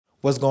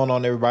What's going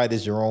on, everybody?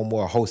 This is Jerome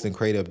Moore, host and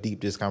creator of Deep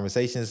Dish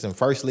Conversations. And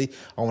firstly,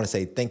 I want to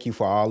say thank you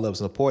for all love and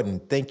support,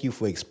 and thank you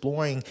for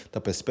exploring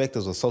the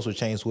perspectives of social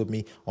change with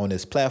me on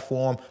this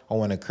platform. I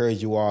want to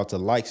encourage you all to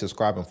like,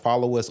 subscribe, and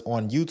follow us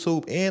on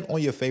YouTube and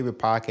on your favorite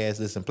podcast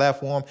listen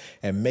platform.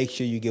 And make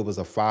sure you give us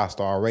a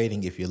 5-star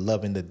rating if you're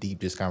loving the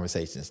Deep Dish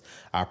Conversations.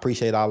 I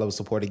appreciate all of the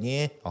support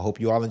again. I hope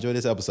you all enjoy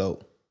this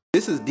episode.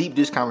 This is Deep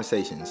Dish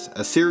Conversations,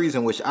 a series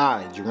in which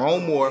I,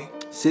 Jerome Moore,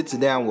 sits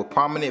down with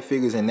prominent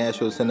figures in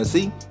Nashville,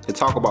 Tennessee to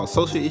talk about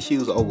social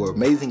issues over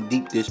amazing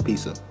deep dish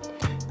pizza.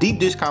 Deep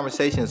Dish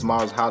Conversations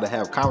models how to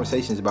have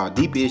conversations about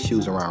deep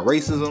issues around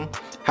racism,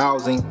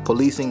 housing,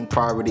 policing,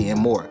 poverty, and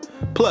more.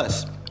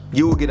 Plus,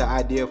 you will get an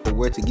idea for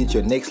where to get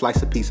your next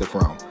slice of pizza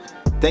from.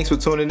 Thanks for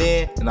tuning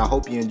in, and I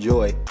hope you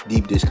enjoy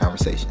Deep Dish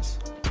Conversations.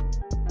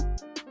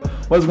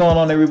 What's going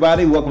on,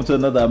 everybody? Welcome to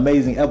another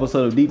amazing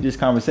episode of Deep Dish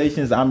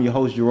Conversations. I'm your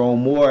host, Jerome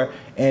Moore.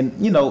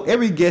 And,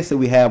 every guest that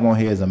we have on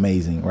here is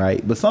amazing,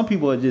 right? But some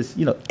people are just,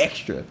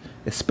 extra,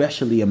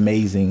 especially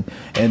amazing.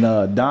 And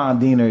Don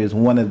Diener is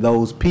one of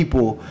those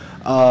people,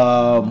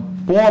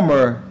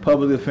 former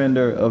public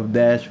defender of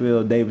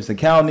Nashville, Davidson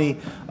County,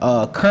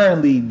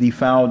 currently the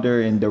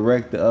founder and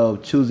director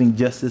of Choosing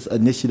Justice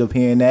Initiative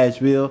here in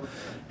Nashville.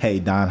 Hey,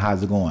 Don,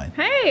 how's it going?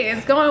 Hey,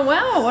 it's going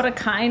well. What a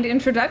kind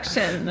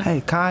introduction.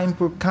 Hey, kind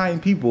for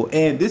kind people.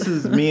 And this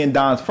is me and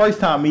Don's first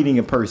time meeting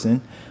in person.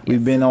 Yes.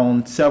 We've been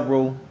on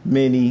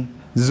many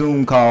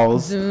Zoom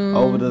calls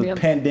over the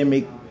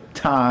pandemic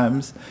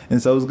times.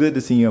 And so it's good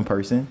to see you in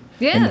person,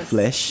 in the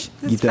flesh.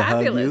 This is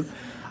fabulous. Hug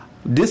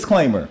you.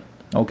 Disclaimer,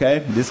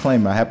 okay?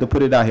 Disclaimer. I have to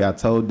put it out here. I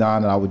told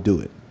Don that I would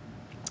do it.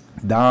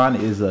 Don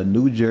is a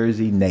New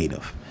Jersey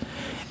native.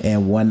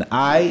 And when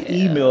I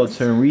emailed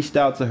her and reached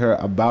out to her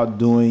about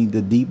doing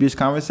the Deep Dish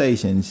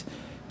Conversations,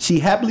 she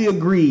happily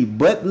agreed,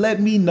 but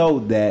let me know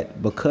that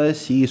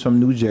because she is from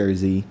New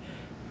Jersey,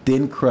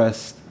 thin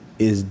crust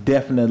is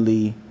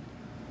definitely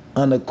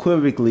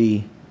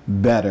unequivocally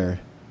better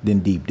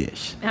than deep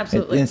dish.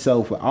 Absolutely. And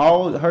so for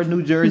all her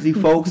New Jersey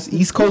folks,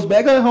 East Coast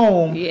back at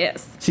home,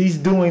 yes, she's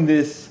doing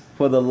this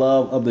for the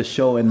love of the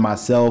show and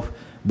myself.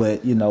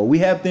 But, we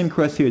have thin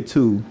crust here,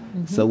 too,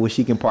 so what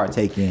she can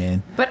partake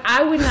in. But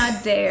I would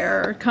not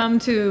dare come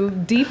to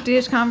Deep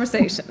Dish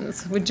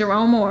Conversations with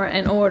Jerome Moore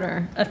and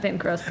order a thin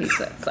crust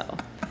pizza. So,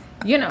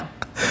 Well,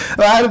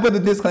 I had to put the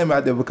disclaimer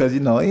out there because,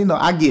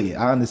 I get it.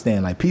 I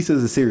understand. Like, pizza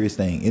is a serious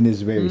thing, and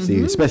it's very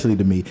serious, especially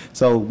to me.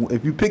 So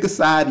if you pick a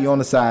side, you're on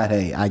the side,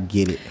 hey, I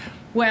get it.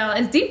 Well,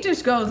 as deep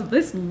dish goes,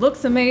 this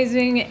looks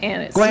amazing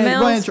and it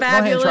smells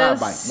fabulous. Go ahead and try a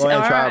bite. Go ahead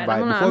and try a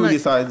bite. Before we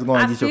get started, let's go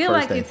ahead and get your first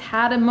I feel like it's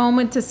had a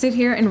moment to sit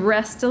here and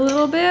rest a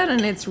little bit,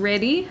 and it's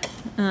ready.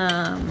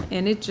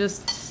 And it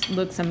just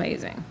looks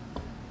amazing.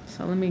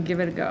 So let me give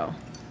it a go.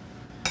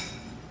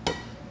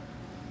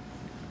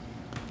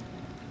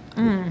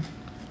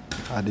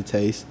 How'd it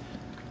taste?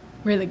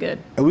 Really good.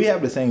 And we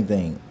have the same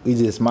thing.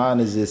 Mine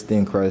is just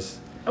thin crust.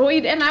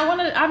 Wait, and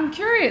I'm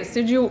curious,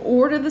 did you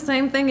order the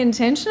same thing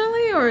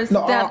intentionally, or is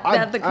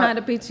that the kind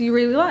of pizza you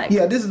really like?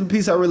 Yeah, this is the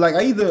pizza I really like.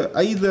 I either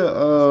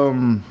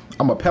I'm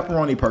a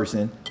pepperoni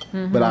person,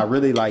 but I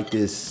really like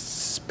this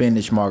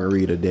spinach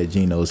margarita that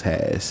Geno's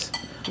has.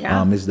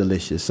 Yeah. It's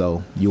delicious,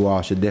 so you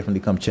all should definitely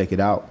come check it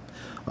out.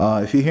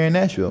 If you're here in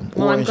Nashville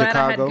or in Chicago.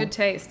 I had good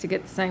taste to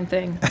get the same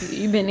thing.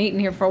 You've been eating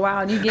here for a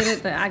while, and you get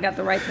it, then I got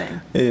the right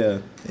thing. Yeah,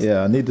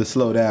 I need to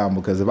slow down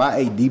because if I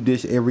ate deep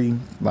dish every,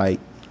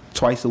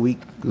 twice a week,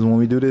 because when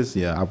we do this,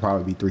 I'll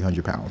probably be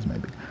 300 pounds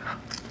maybe.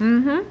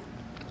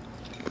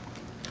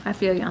 I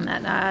feel you on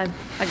that.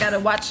 I got to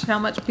watch how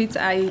much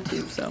pizza I eat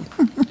too, so.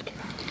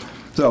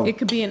 So it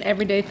could be an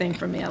everyday thing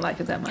for me. I like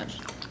it that much.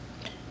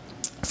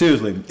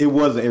 Seriously, it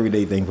was an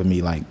everyday thing for me,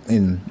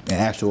 in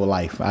actual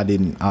life. I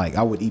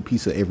would eat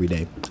pizza every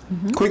day.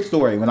 Quick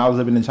story, when I was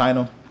living in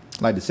China,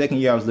 the second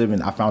year I was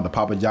living, I found a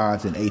Papa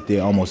John's and ate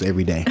there almost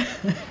every day.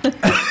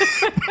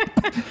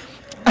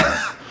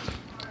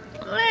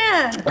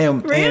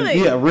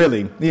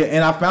 Really? Yeah.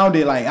 And I found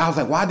it I was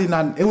like, why didn't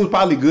I? It was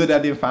probably good I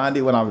didn't find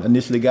it when I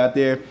initially got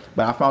there,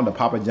 but I found a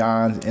Papa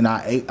John's and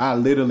I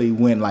literally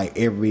went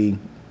maybe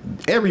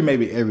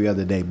every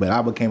other day. But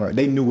I became I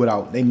already knew what I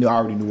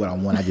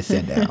wanted. I just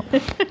sat down.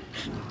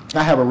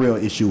 I have a real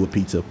issue with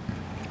pizza.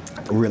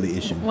 A really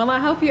issue. Well, I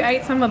hope you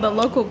ate some of the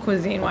local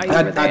cuisine while you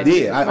were there. I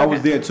did. I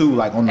was there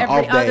too, on the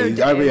off days.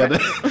 Every other.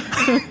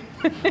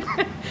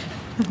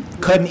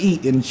 Couldn't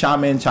eat in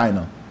Xiamen,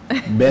 China.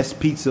 Best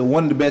pizza,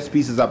 one of the best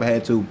pizzas I've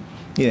had too.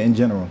 In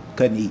general,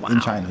 couldn't eat in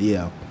China.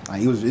 Yeah,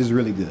 it's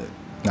really good.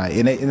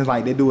 And it's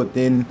they do it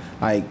thin.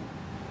 Well,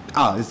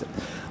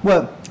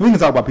 we can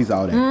talk about pizza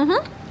all day.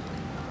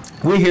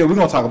 We're here. We're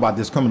gonna talk about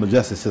this criminal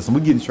justice system.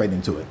 We're getting straight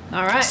into it.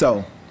 All right.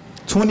 So,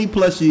 20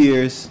 plus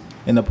years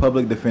in the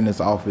public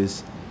defender's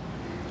office.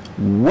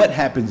 What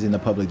happens in the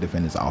public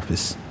defender's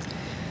office?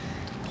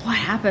 What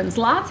happens?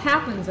 Lots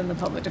happens in the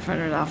public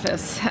defender's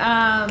office.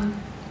 I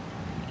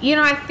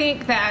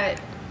think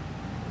that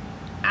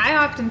I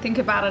often think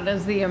about it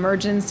as the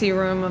emergency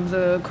room of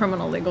the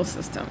criminal legal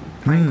system,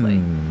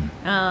 frankly.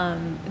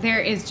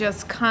 There is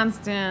just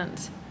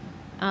constant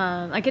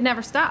Like it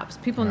never stops.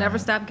 People never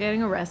Right. stop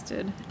getting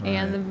arrested,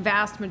 and the Right.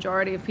 vast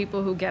majority of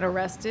people who get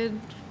arrested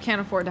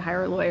can't afford to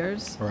hire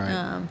lawyers.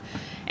 Right.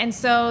 And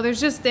so there's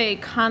just a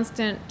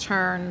constant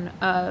churn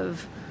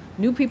of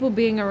new people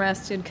being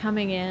arrested,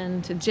 coming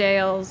into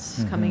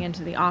jails, coming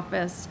into the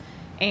office,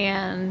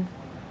 and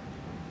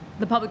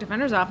the public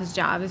defender's office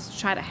job is to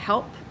try to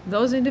help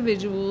those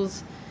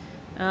individuals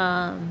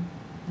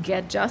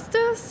get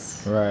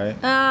justice. Right.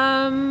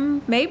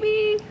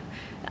 Maybe.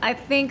 I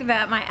think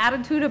that my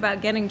attitude about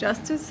getting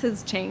justice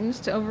has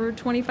changed over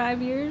 25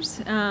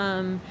 years.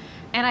 And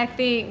I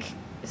think,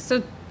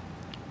 so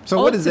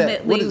what is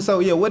that?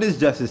 ultimately- What is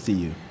justice to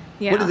you?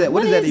 Yeah. What is that?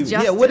 What is that is even?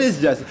 justice? Yeah, what is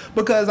justice?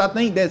 Because I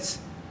think that's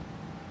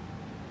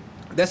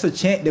a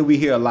chant that we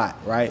hear a lot,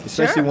 right?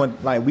 Especially Sure. when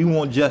like we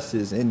want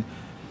justice, and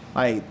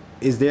like,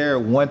 is there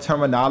one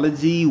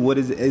terminology? What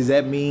is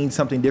that mean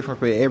something different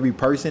for every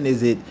person?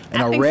 Is it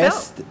an I think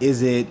arrest? so.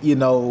 Is it,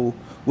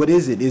 what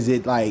is it? Is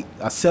it like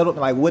a settlement?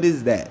 Like, what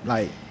is that?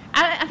 Like,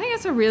 I think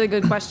it's a really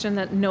good question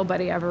that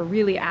nobody ever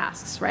really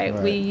asks, right?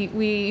 Right.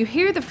 You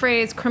hear the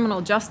phrase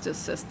criminal justice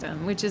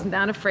system, which is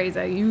not a phrase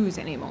I use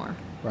anymore.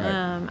 Right.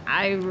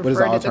 I is refer the to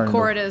the alternative?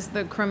 court as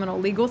the criminal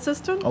legal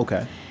system.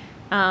 okay,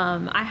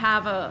 I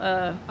have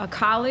a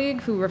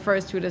colleague who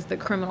refers to it as the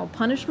criminal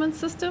punishment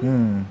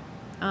system.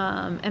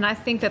 And I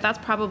think that that's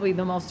probably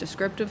the most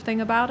descriptive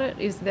thing about it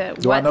is that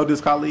do I know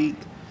this colleague?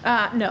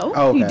 No,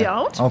 Oh, okay. you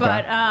don't. Okay.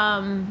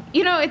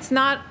 But, it's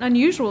not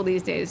unusual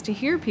these days to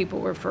hear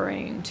people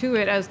referring to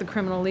it as the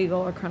criminal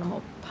legal or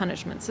criminal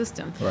punishment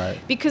system. Right.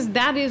 Because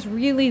that is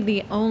really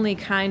the only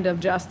kind of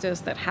justice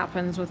that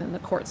happens within the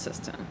court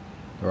system.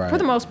 Right. For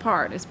the most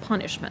part, is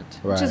punishment,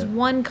 which is Right.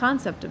 one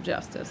concept of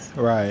justice.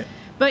 Right.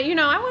 But,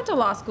 I went to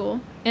law school,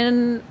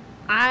 and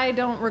I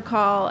don't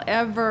recall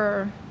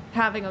ever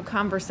having a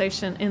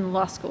conversation in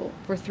law school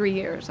for 3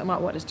 years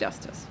about what is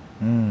justice.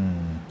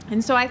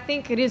 And so I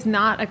think it is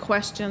not a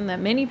question that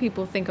many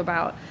people think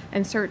about,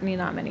 and certainly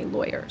not many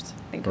lawyers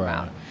think Right.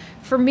 about.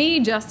 For me,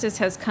 justice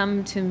has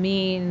come to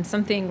mean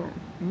something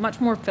much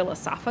more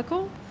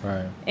philosophical,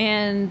 Right.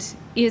 and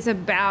is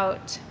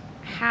about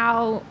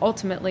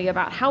ultimately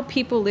about how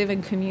people live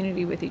in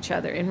community with each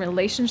other, in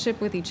relationship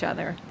with each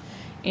other,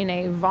 in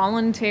a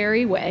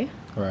voluntary way.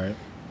 Right.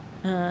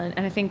 And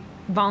I think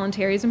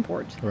voluntary is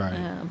important, Right.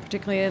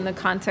 Particularly in the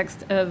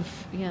context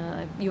of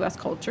U.S.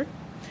 culture.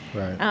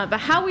 Right. But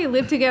how we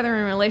live together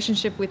in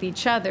relationship with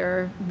each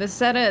other,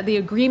 the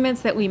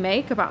agreements that we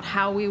make about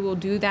how we will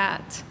do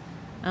that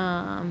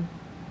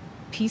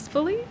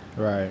peacefully,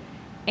 Right.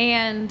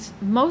 and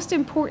most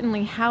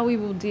importantly, how we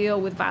will deal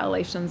with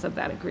violations of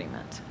that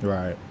agreement.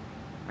 Right.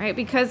 Right?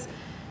 Because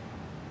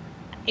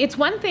it's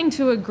one thing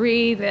to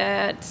agree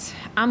that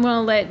I'm going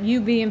to let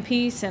you be in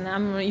peace and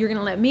you're going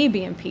to let me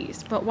be in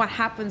peace. But what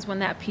happens when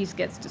that peace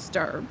gets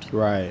disturbed?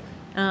 Right.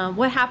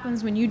 What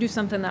happens when you do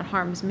something that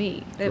harms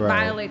me, that Right.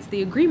 violates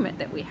the agreement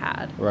that we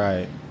had?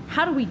 Right.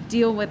 How do we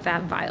deal with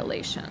that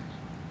violation?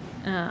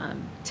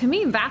 To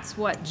me, that's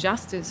what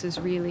justice is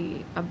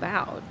really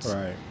about.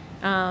 Right.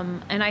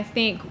 And I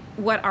think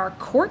what our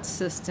court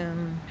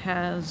system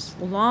has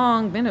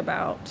long been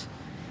about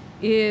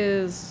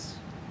is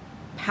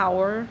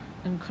power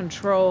and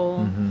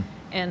control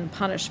and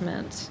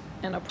punishment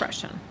and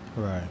oppression.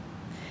 Right.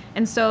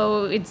 And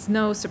so it's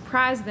no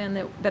surprise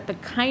then that the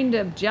kind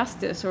of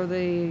justice or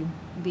the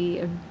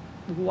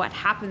what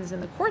happens in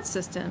the court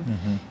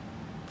system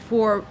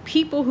for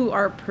people who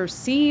are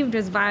perceived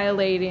as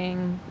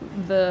violating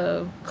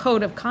the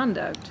code of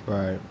conduct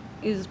Right.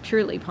 is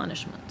purely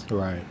punishment.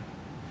 Right.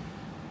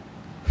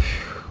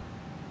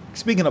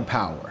 Speaking of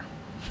power,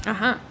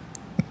 Uh-huh.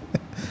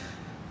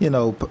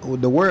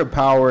 the word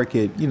power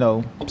could,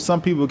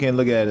 some people can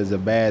look at it as a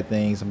bad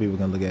thing. Some people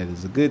can look at it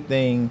as a good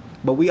thing.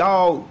 But we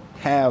all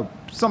have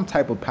some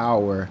type of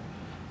power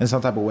in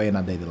some type of way in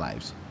our daily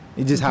lives.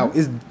 It's just how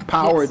it's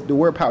power. Yes. The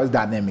word power is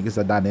dynamic. It's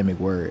a dynamic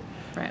word.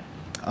 Right.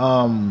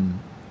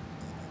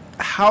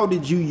 How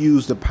did you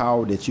use the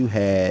power that you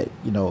had,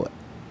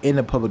 in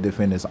the public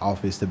defender's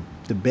office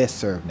to best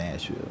serve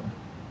Nashville?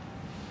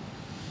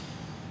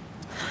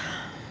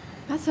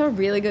 That's a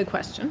really good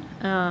question.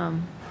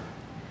 And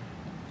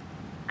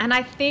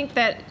I think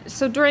that,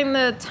 so during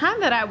the time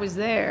that I was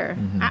there,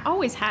 I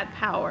always had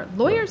power.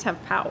 Lawyers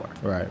have power.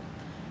 Right.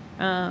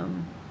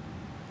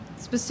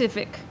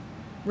 Specific,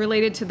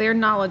 related to their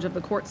knowledge of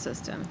the court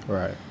system.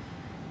 Right.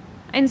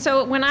 And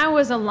so when I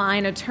was a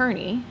line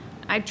attorney,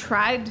 I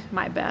tried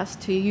my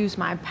best to use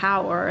my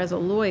power as a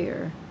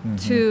lawyer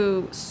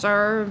to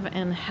serve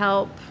and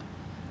help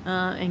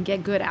and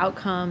get good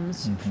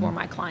outcomes for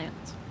my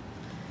clients.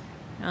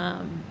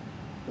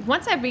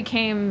 Once I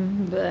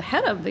became the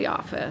head of the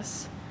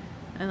office,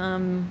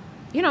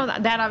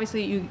 that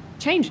obviously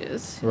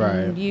changes. Right.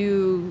 And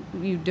you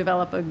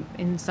develop,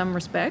 in some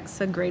respects,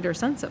 a greater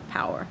sense of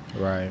power.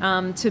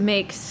 Right. To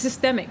make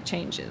systemic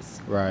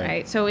changes.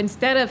 Right. So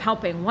instead of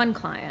helping one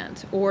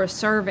client or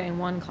serving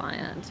one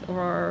client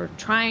or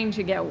trying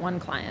to get one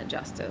client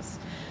justice,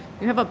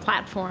 you have a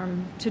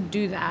platform to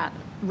do that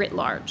writ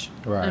large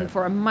Right. and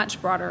for a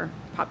much broader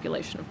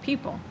population of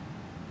people.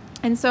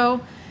 And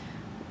so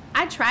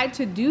I tried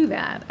to do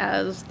that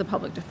as the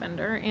public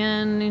defender,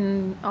 and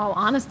in all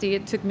honesty,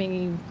 it took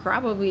me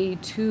probably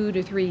 2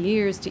 to 3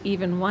 years to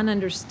even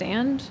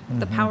understand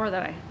the power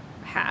that I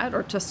had,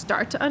 or to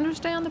start to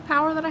understand the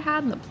power that I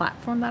had and the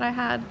platform that I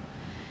had,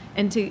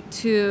 and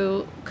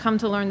to come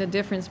to learn the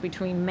difference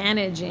between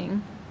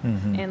managing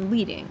and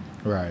leading.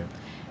 Right.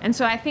 And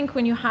so I think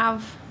when you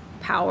have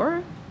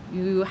power,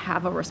 you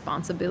have a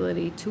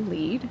responsibility to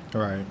lead.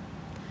 Right.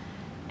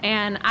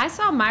 And I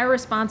saw my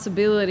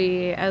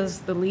responsibility as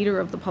the leader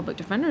of the public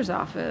defender's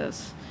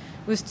office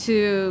was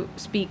to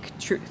speak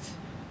truth.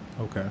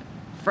 Okay.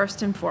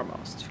 First and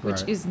foremost,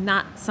 which Right. is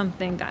not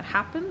something that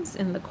happens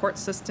in the court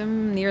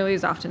system nearly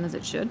as often as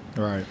it should.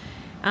 Right.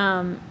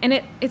 And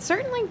it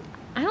certainly,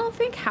 I don't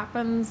think,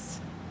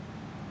 happens.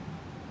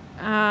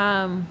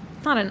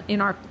 Not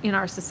in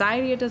our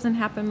society. It doesn't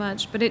happen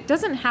much, but it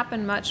doesn't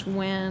happen much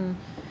when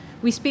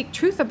we speak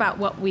truth about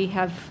what we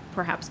have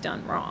perhaps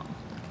done wrong.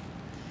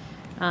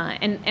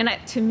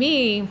 To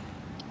me,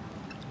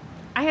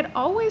 I had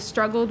always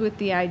struggled with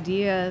the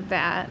idea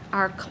that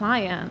our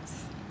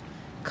clients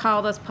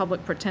called us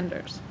public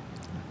pretenders.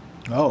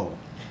 Oh,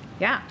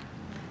 Yeah.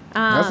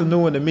 that's a new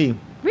one to me.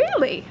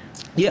 Really?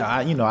 Yeah,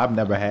 I've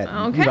never had.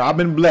 Okay. I've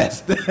been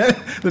blessed to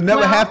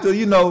never Well- have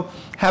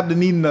to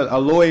need a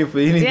lawyer for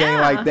anything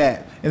Yeah. like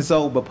that. And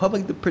so, but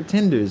public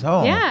pretenders,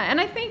 Yeah, and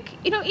I think,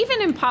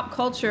 even in pop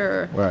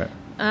culture, right.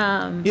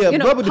 you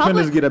know, public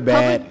defenders public- get a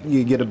bad.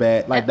 You get a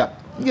bad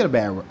you get a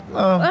bad.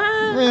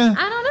 I don't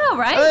know,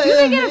 right? You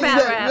can get a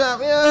bad rap.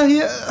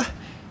 Yeah.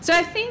 So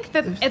I think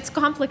that it's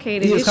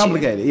complicated. It's issue.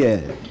 complicated.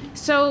 Yeah.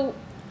 So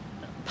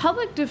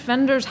public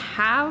defenders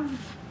have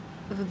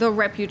the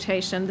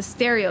reputation, the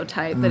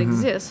stereotype that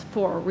exists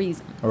for a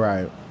reason,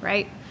 Right.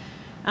 right?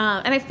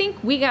 And I think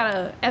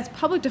as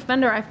public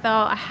defender, I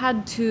felt I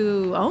had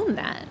to own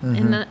that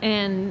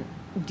and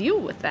deal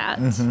with that,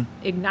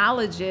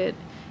 acknowledge it,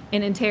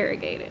 and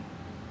interrogate it,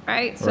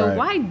 right? So Right.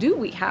 why do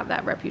we have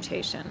that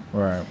reputation?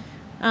 Right.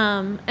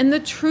 And the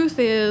truth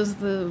is,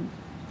 the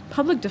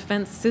public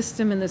defense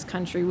system in this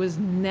country was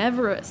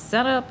never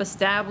set up,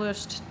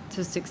 established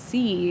to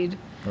succeed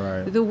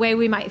Right. the way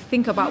we might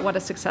think about what a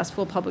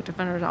successful public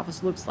defender's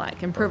office looks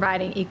like, and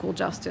providing equal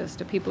justice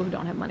to people who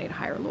don't have money to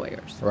hire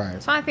lawyers.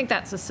 Right. So I think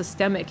that's a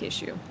systemic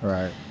issue.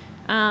 Right.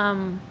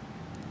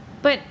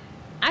 But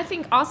I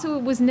think also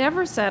it was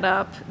never set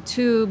up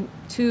to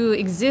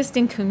exist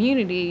in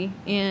community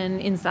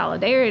in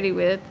solidarity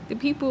with the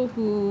people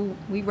who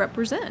we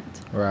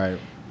represent. Right.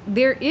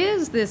 There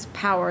is this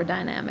power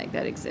dynamic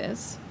that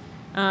exists,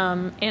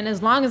 and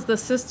as long as the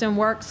system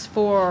works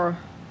for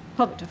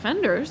public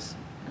defenders,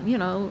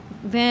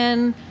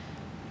 then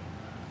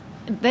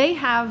they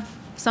have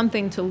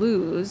something to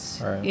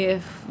lose Right.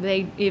 if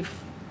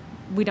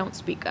we don't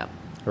speak up.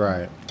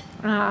 Right.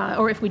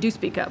 Or if we do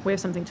speak up, we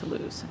have something to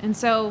lose. And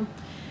so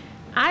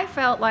I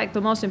felt like the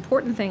most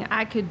important thing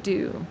I could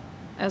do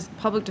as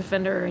a public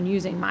defender and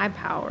using my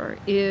power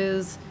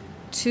is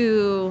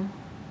to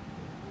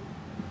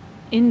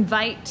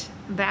invite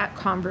that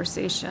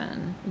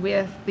conversation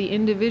with the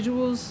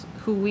individuals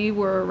who we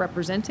were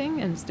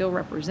representing and still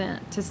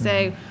represent, to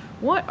say,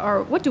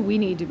 what do we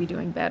need to be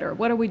doing better?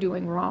 What are we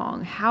doing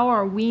wrong? How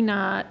are we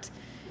not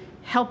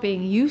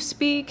helping you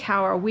speak?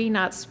 How are we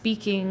not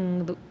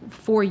speaking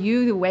for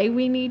you the way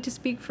we need to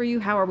speak for you?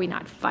 How are we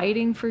not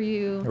fighting for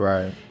you?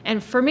 Right.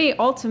 And for me,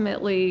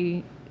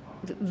 ultimately,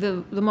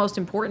 the most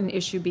important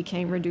issue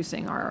became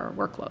reducing our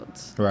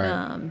workloads.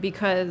 Right.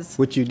 Because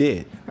Which you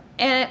did.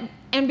 and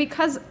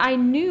because I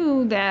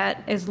knew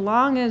that as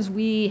long as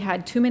we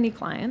had too many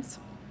clients,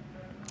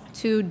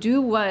 to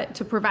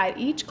provide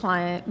each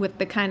client with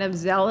the kind of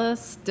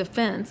zealous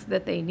defense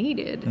that they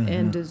needed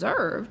and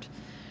deserved,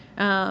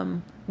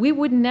 we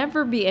would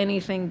never be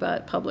anything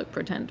but public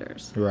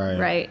pretenders. Right.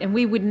 Right. And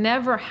we would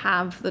never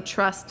have the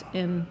trust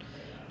and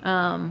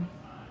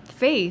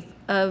faith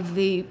of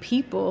the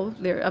people,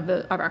 of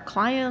our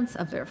clients,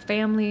 of their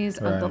families,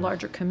 of the Right.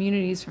 larger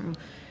communities from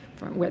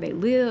where they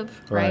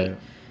live. Right.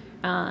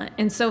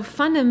 And so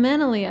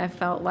fundamentally, I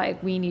felt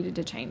like we needed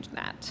to change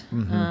that.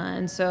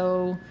 And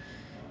so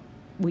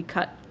we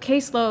cut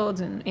caseloads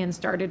and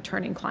started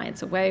turning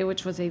clients away,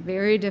 which was a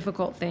very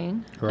difficult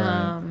thing.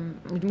 Right.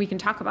 We can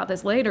talk about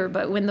this later,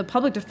 but when the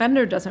public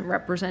defender doesn't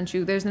represent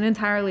you, there's an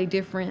entirely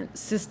different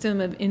system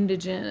of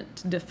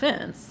indigent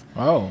defense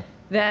Oh.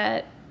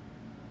 that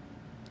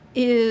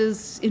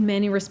is, in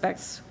many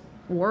respects,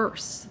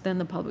 worse than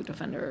the public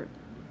defender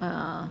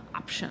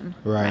option.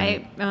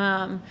 Right.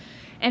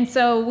 And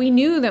so we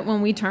knew that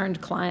when we turned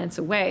clients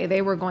away,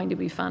 they were going to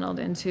be funneled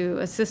into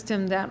a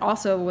system that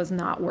also was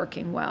not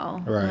working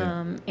well,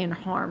 Right. and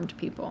harmed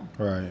people.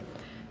 Right.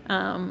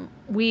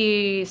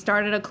 We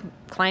started a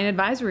client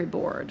advisory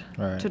board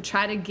Right. to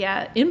try to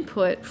get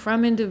input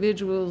from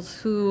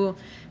individuals who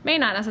may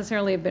not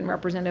necessarily have been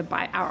represented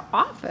by our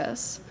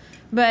office,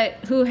 but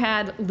who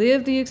had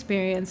lived the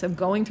experience of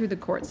going through the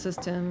court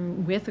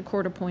system with a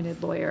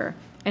court-appointed lawyer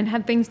and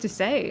had things to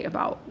say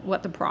about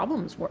what the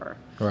problems were.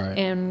 Right.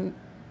 And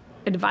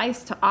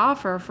advice to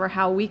offer for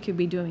how we could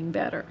be doing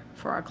better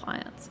for our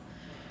clients.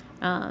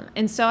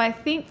 And so I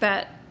think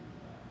that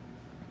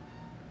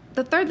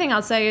the third thing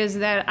I'll say is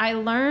that I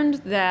learned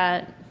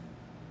that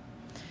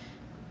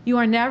you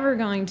are never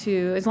going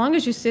to, as long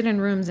as you sit in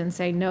rooms and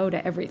say no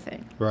to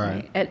everything,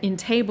 right? In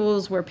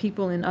tables where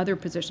people in other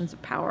positions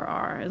of power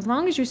are, as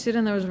long as you sit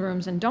in those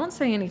rooms and don't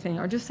say anything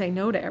or just say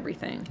no to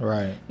everything,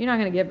 right, you're not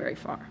going to get very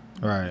far.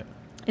 Right.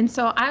 And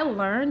so I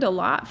learned a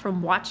lot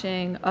from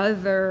watching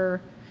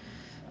other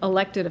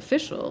elected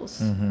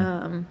officials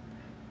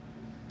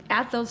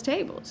at those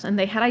tables. And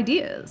they had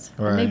ideas.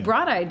 Right. And they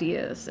brought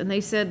ideas. And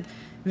they said,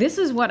 this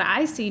is what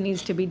I see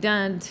needs to be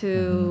done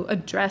to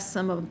address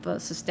some of the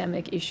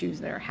systemic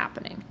issues that are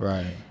happening.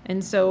 Right.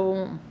 And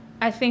so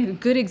I think a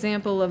good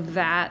example of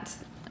that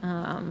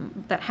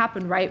that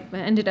happened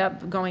ended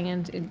up going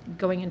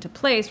into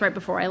place right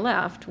before I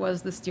left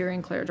was the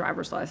Steering Clear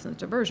Driver's License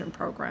Diversion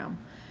Program.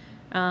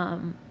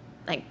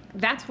 Like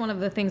that's one of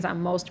the things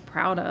I'm most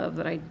proud of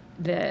that I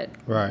did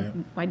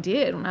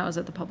when I was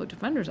at the Public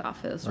Defender's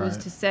Office was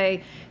to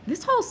say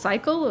this whole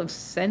cycle of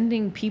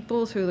sending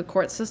people through the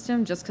court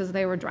system just because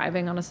they were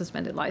driving on a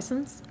suspended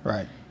license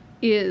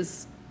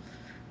is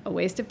a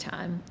waste of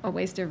time, a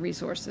waste of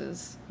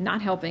resources,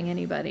 not helping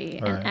anybody,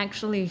 and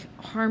actually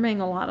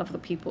harming a lot of the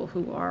people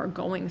who are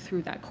going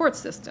through that court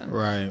system.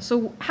 Right.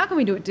 So how can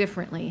we do it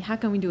differently? How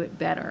can we do it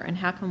better? And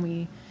how can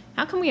we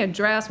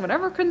address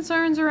whatever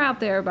concerns are out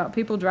there about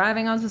people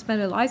driving on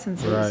suspended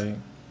licenses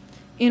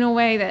in a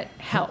way that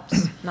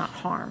helps, not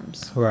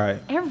harms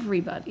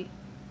everybody,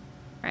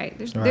 right?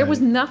 There was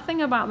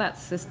nothing about that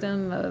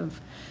system of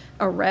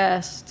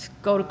arrest,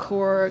 go to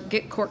court,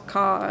 get court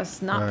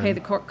costs, not pay the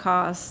court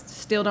costs,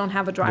 still don't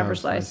have a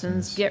driver's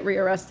license, get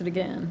rearrested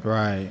again.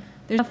 Right.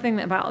 There's nothing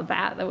about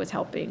that was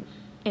helping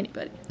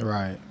anybody.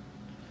 Right.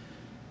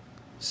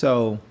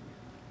 So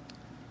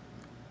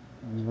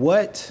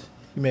what...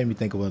 You made me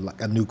think of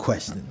a new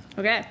question.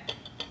 Okay.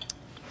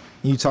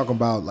 You talk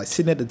about like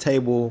sitting at the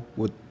table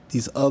with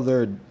these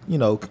other,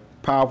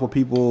 powerful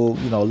people,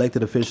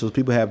 elected officials.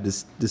 People have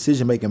this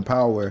decision-making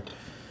power,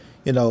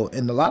 and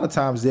a lot of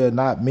times there are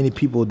not many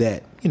people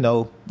that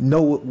know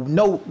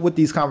what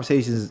these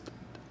conversations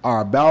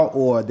are about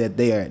or that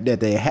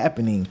they're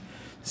happening.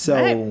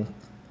 So,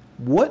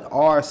 what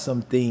are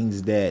some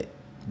things that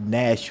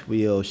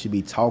Nashville should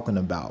be talking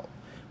about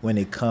when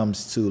it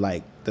comes to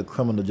like the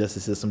criminal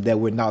justice system that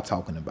we're not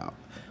talking about?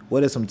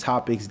 What are some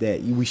topics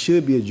that we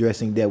should be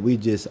addressing that we're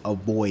just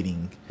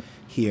avoiding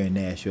here in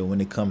Nashville when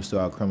it comes to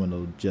our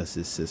criminal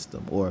justice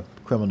system or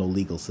criminal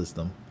legal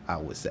system, I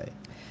would say?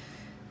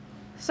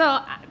 So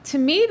to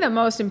me, the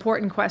most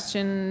important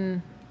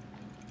question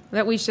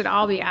that we should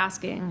all be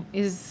asking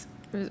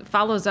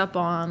follows up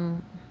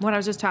on what I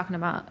was just talking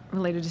about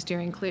related to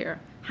Steering Clear.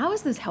 How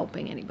is this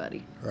helping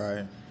anybody?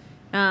 Right.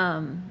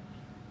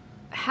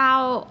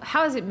 How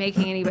is it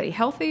making anybody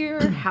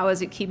healthier? How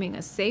is it keeping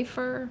us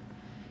safer?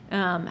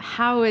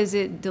 How is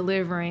it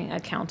delivering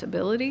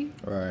accountability?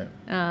 Right.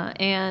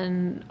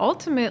 And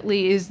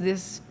ultimately, is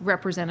this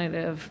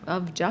representative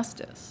of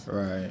justice?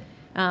 Right.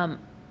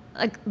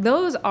 Like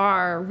those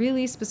are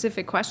really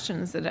specific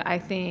questions that I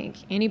think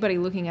anybody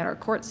looking at our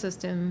court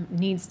system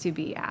needs to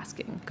be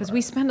asking because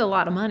we spend a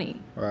lot of money.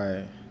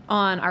 Right.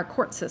 On our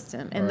court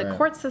system. And the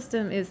court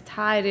system is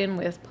tied in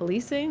with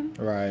policing.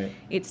 Right.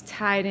 It's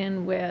tied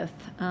in with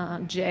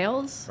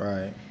jails.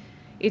 Right.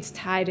 It's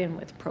tied in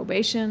with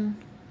probation.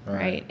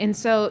 Right. And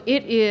so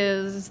it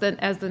is that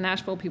as the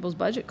Nashville People's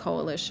Budget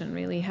Coalition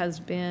really has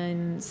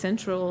been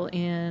central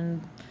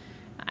in,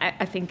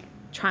 I think,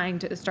 trying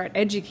to start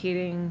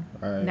educating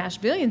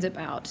Nashvillians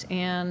about.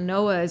 And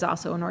NOAA is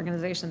also an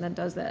organization that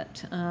does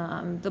that.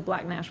 The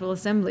Black Nashville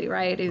Assembly,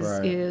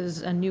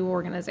 is a new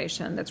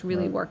organization that's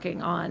really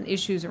working on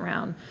issues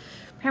around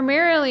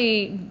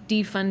primarily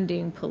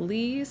defunding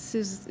police.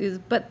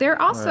 But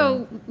they're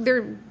also,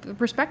 their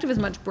perspective is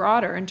much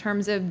broader in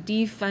terms of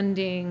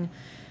defunding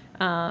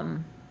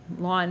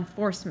law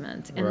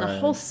enforcement and the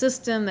whole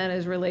system that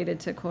is related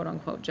to quote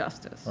unquote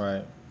justice.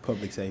 Right.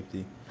 Public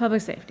safety.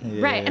 Public safety,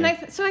 right. And I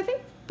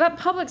think that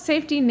public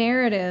safety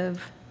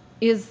narrative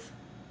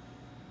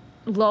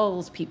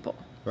lulls people.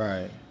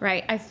 Right.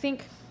 Right. I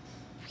think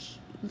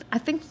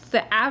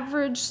the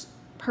average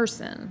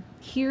person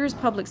hears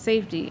public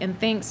safety and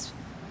thinks,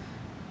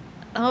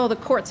 oh, the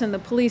courts and the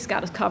police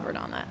got us covered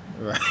on that.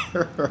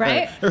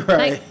 Right.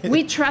 Like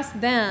we trust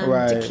them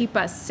to keep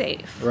us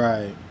safe.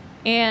 Right.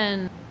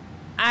 And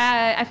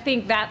I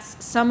think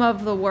that's some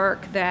of the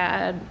work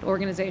that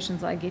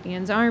organizations like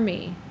Gideon's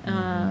Army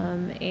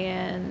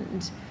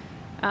and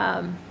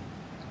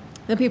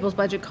the People's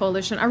Budget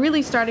Coalition are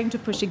really starting to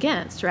push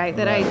against, right?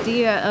 That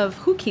idea of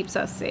who keeps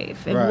us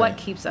safe and what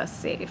keeps us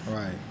safe.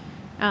 Right.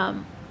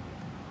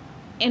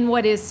 And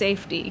what is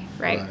safety,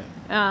 right?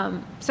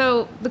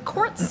 So the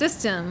court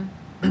system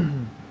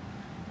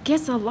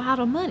gets a lot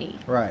of money.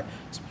 Right.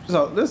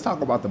 So let's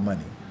talk about the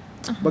money.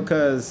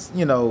 Because,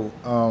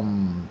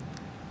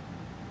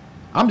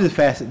 I'm just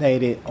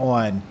fascinated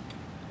on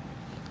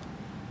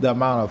the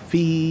amount of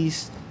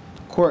fees,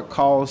 court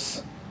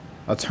costs,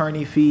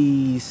 attorney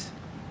fees,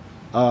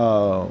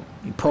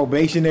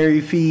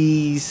 probationary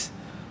fees.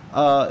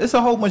 It's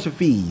a whole bunch of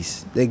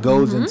fees that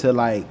goes into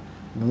like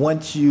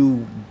once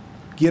you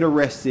get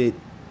arrested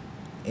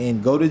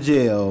and go to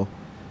jail,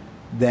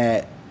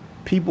 that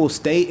people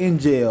stay in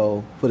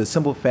jail for the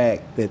simple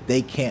fact that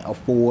they can't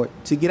afford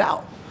to get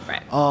out.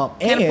 Right.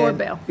 Can't afford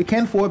bail. It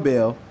can't afford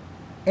bail.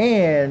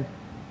 And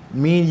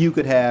me and you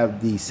could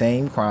have the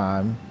same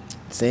crime,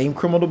 same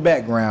criminal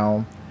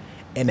background,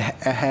 and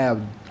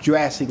have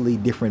drastically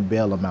different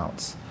bail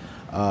amounts.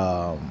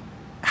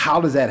 How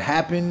does that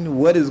happen?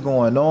 What is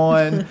going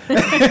on?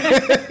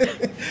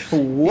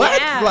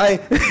 What? Yeah.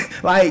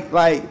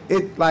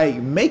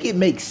 Like make it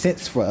make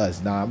sense for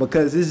us, nah,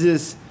 because it's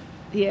just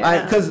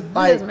Yeah. because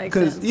doesn't make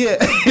sense. yeah,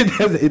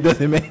 it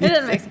doesn't make It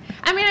doesn't make sense.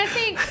 I mean, I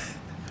think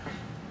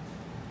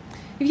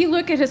if you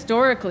look at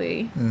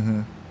historically,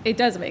 it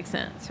does make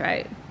sense,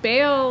 right?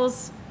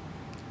 Bails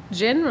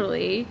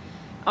generally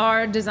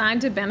are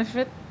designed to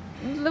benefit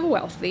the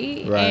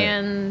wealthy Right.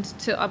 and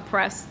to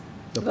oppress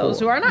The those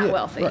poor. who are not Yeah,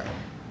 wealthy, right.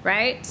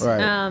 right?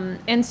 Right.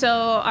 And so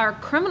our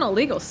criminal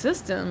legal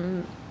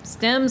system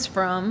stems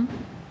from,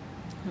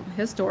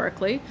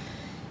 historically,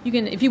 you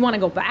can, if you want to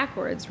go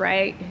backwards,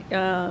 right?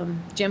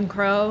 Jim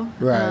Crow,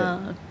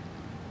 Right.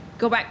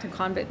 go back to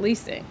convict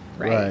leasing,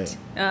 right?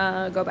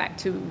 Go back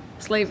to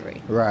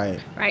slavery, Right.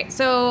 right?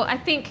 So I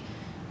think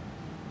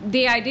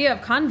the idea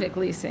of convict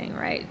leasing,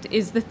 right,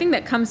 is the thing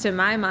that comes to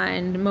my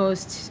mind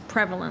most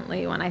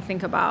prevalently when I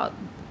think about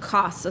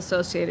costs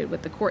associated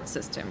with the court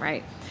system,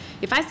 right?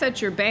 If I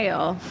set your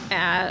bail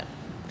at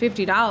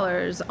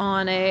 $50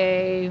 on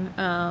a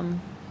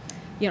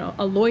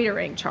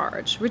loitering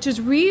charge, which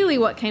is really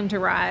what came to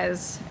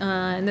rise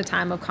in the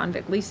time of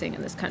convict leasing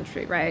in this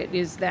country, right?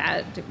 Is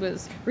that it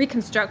was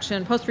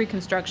Reconstruction,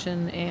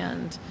 post-Reconstruction,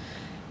 and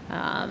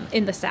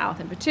in the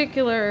South in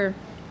particular,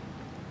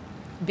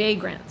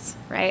 vagrants,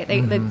 right?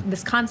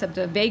 This concept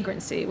of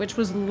vagrancy, which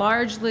was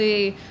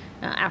largely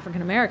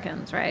African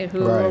Americans, right,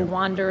 who Right. were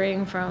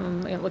wandering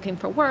from looking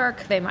for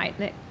work. They might,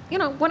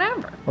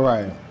 whatever.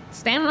 Right.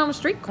 Standing on a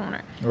street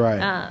corner.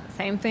 Right.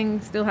 Same thing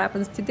still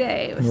happens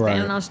today. Standing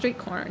Right. on a street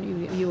corner,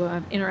 and you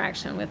have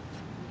interaction with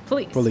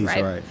police. Police,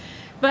 right? right.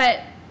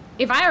 But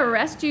if I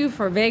arrest you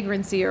for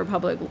vagrancy or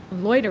public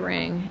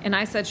loitering, and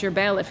I set your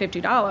bail at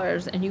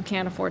 $50, and you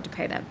can't afford to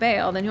pay that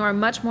bail, then you are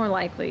much more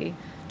likely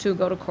to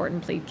go to court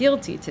and plead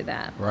guilty to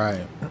that.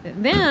 Right.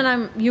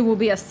 Then you will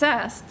be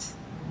assessed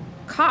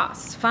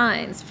costs,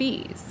 fines,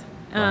 fees.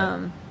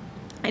 Right.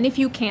 And if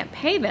you can't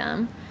pay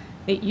them,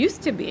 it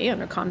used to be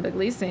under convict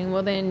leasing,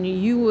 well, then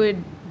you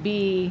would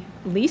be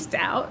leased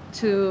out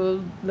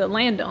to the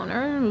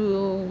landowner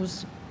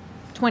who's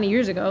 20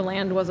 years ago,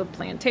 land was a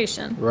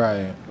plantation.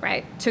 Right.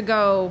 Right. To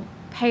go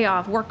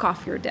work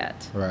off your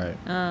debt. Right.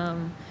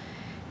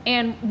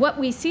 And what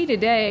we see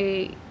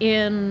today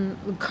in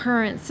the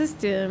current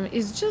system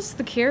is just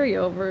the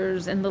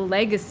carryovers and the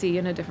legacy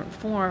in a different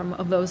form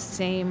of those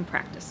same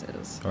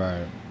practices.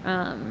 Right.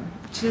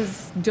 Which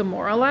is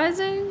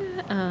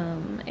demoralizing.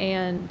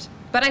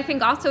 But I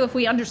think also if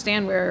we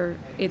understand where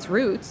its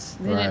roots,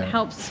 then Right. it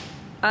helps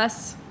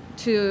us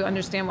to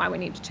understand why we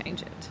need to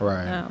change it.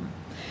 Right.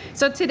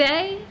 So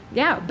today,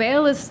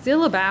 bail is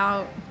still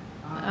about,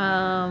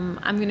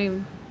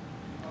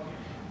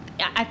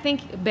 I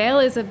think bail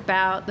is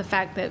about the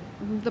fact that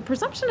the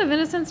presumption of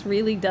innocence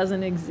really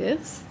doesn't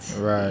exist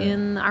Right.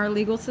 in our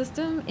legal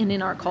system and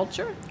in our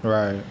culture.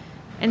 Right.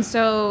 And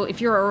so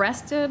if you're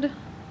arrested,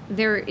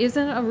 there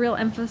isn't a real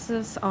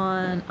emphasis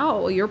on,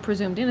 you're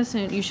presumed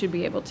innocent, you should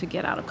be able to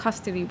get out of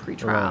custody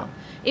pre-trial. Right.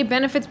 It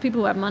benefits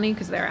people who have money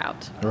because they're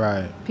out.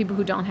 Right. People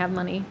who don't have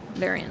money,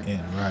 they're in.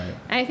 Yeah. Right.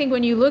 And I think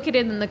when you look at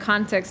it in the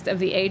context of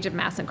the age of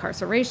mass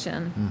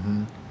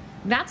incarceration,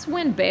 that's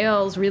when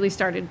bails really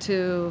started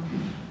to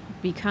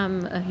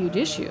become a huge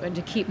issue and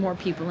to keep more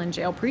people in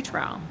jail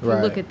pre-trial. If you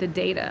Right. look at the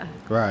data.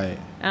 Right.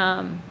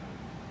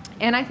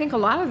 And I think a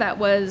lot of that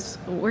was,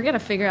 we're going to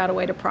figure out a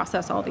way to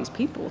process all these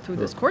people through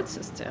this court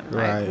system.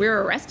 Right.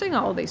 We're arresting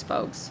all of these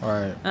folks.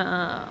 Right.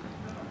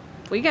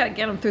 We got to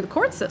get them through the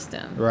court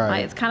system. Right.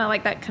 It's kind of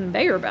like that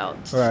conveyor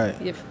belt. Right.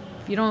 If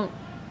you don't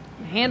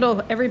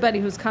handle everybody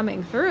who's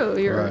coming through,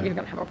 you're Right. going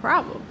to have a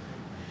problem.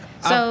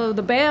 So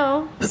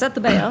set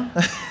the bail.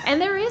 And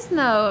there is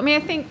I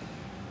think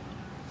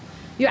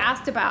you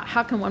asked about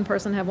how can one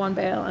person have one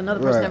bail,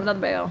 another person Right. have another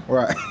bail.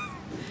 Right.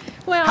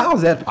 Well, How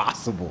is that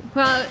possible?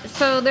 Well,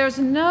 so there's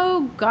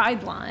no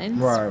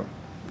guidelines, Right.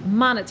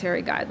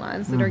 monetary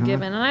guidelines that are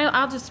given, and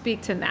I'll just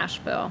speak to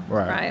Nashville,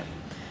 Right.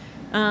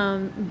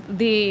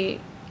 The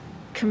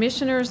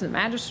commissioners and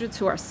magistrates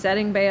who are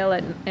setting bail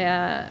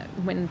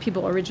when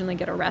people originally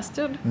get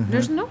arrested,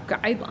 there's no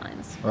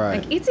guidelines. Right.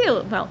 Like it's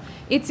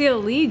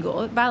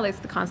illegal. It violates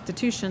the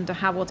Constitution to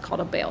have what's called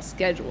a bail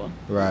schedule.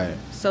 Right.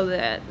 So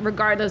that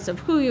regardless of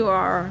who you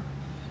are,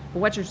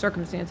 what your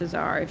circumstances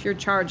are, if you're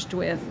charged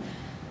with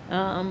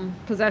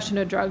possession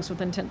of drugs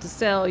with intent to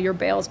sell, your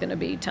bail is going to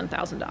be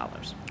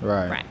 $10,000.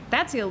 Right.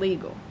 That's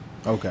illegal.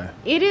 Okay.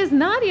 It is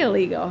not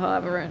illegal,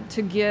 however,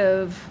 to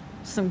give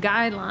some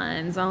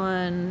guidelines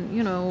on,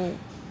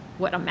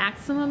 what a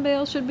maximum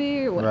bail should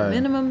be or what a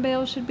minimum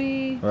bail should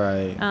be.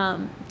 Right.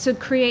 To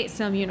create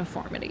some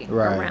uniformity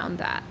around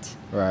that.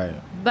 Right.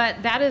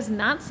 But that is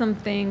not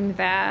something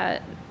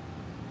that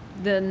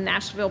the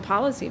Nashville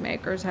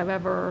policymakers have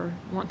ever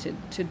wanted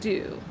to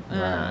do.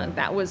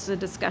 That was a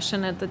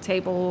discussion at the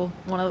table,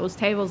 one of those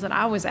tables that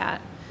I was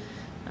at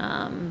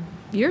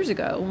years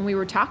ago when we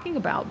were talking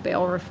about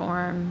bail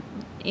reform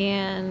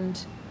and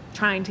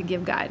trying to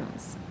give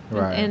guidance.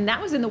 Right. And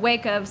that was in the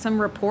wake of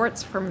some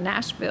reports from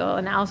Nashville,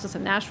 analysis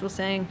of Nashville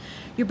saying,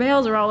 your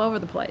bails are all over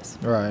the place.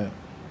 Right.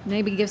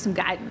 Maybe give some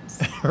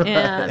guidance.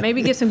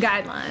 Maybe give some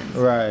guidelines.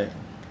 Right.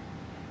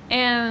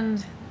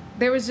 And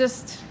there was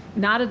just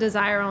not a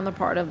desire on the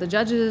part of the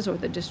judges or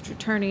the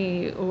district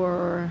attorney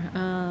or,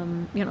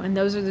 and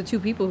those are the two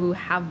people who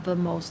have the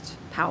most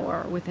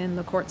power within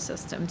the court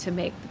system to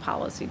make the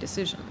policy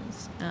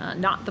decisions,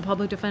 not the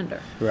public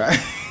defender. Right.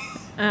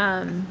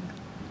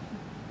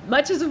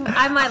 Much as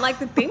I might like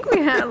to think I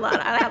had a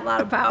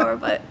lot of power,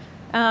 but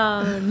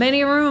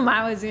many a room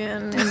I was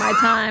in my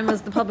time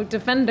as the public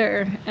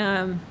defender,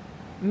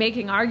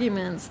 making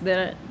arguments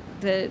that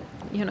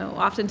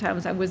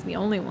oftentimes I was the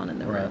only one in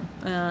the room.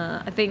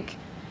 I think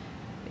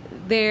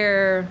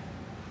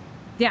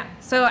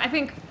so I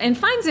think in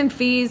fines and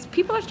fees,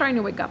 people are starting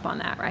to wake up on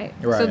that, right?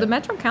 So the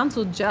Metro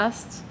Council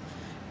just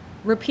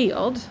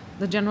repealed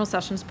the General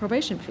Sessions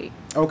probation fee.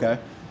 Okay.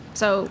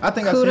 So I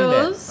think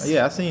kudos. I've seen that.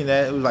 Yeah, I've seen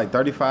that. It was like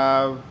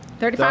 $35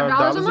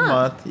 a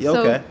month. Yeah,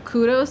 okay. So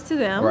kudos to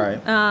them.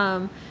 Right.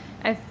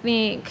 I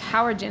think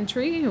Howard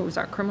Gentry, who was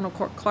our criminal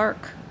court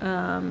clerk,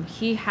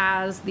 he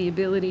has the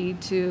ability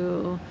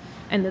to,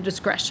 and the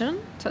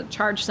discretion to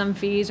charge some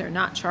fees or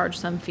not charge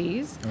some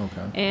fees.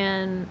 Okay.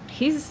 And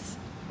he's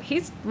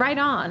right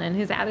on in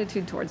his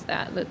attitude towards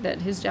that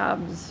his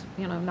job is,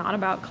 not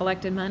about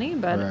collecting money,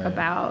 but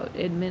about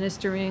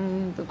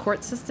administering the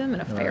court system in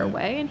a fair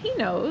way. And he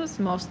knows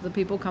most of the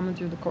people coming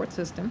through the court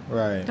system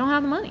don't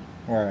have the money.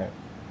 Right.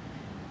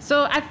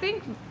 So I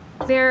think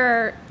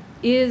there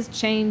is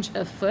change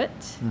afoot,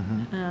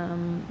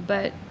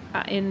 but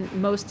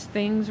in most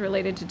things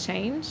related to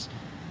change,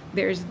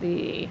 there's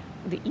the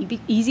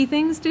easy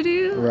things to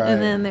do,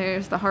 and then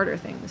there's the harder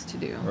things to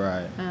do.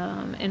 Right.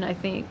 And I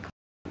think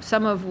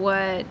some of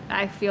what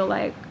I feel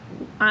like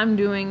I'm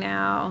doing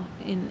now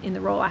in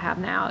the role I have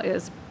now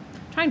is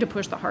trying to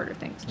push the harder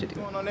things to do.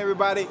 What's going on,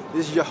 everybody?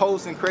 This is your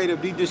host and creator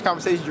of Deep Dish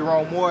Conversations,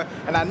 Jerome Moore,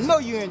 and I know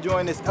you're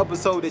enjoying this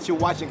episode that you're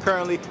watching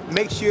currently.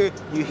 Make sure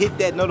you hit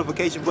that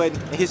notification button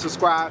and hit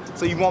subscribe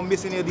so you won't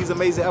miss any of these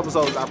amazing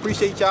episodes. I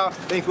appreciate y'all.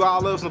 Thank you for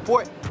all love and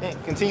support,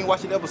 and continue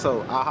watching the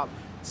episode.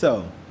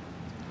 So,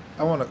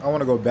 I want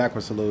to go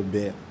backwards a little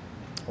bit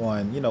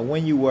on,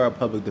 when you were a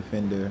public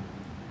defender,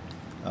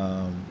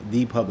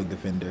 the public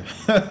defender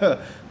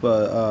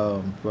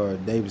for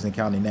Davidson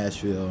County,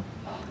 Nashville,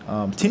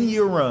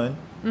 10-year run,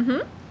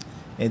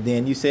 and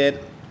then you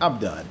said, I'm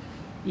done.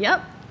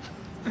 Yep.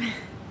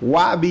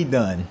 Why be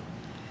done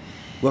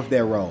with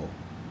that role?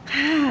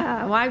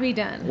 Why be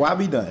done? Why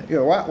be done? Yeah,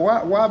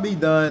 why be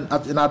done?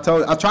 I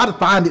tried to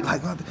find it,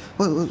 like,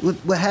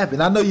 what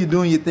happened? I know you're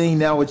doing your thing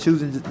now with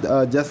choosing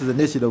Justice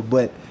Initiative,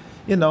 but,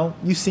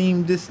 you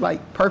seem just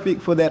like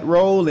perfect for that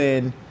role,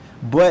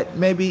 but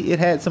maybe it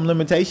had some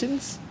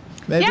limitations.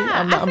 Maybe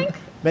I think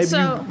maybe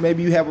so.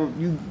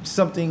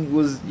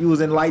 You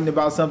was enlightened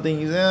about something.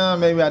 You said,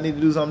 maybe I need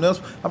to do something else.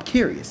 I'm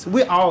curious.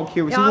 We're all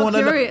curious. We want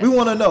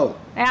to know.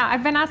 Yeah,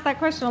 I've been asked that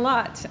question a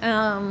lot. So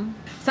I'm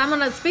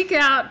gonna speak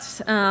out.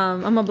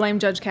 I'm gonna blame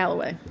Judge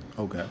Calloway.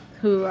 Okay.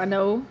 Who I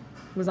know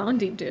was on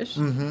Deep Dish.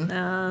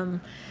 And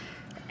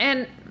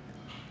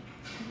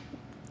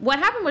what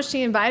happened was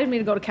she invited me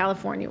to go to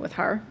California with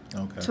her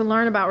to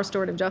learn about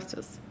restorative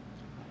justice.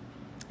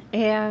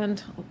 And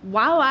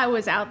while I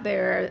was out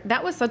there,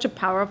 that was such a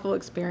powerful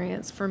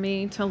experience for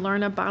me to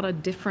learn about a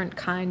different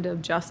kind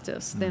of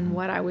justice than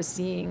what I was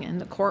seeing in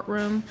the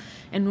courtroom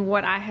and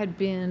what I had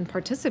been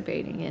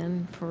participating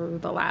in for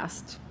the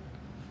last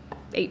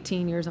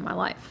 18 years of my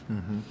life.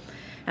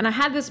 And I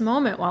had this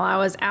moment while I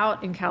was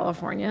out in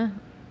California,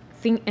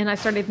 and I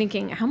started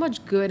thinking, how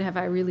much good have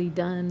I really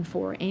done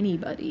for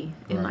anybody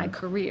in my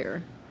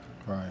career?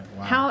 Right.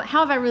 Wow. How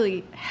have I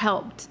really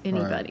helped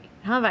anybody?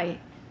 How have I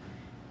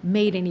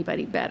made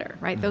anybody better,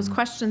 right? Those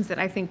questions that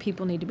I think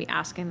people need to be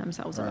asking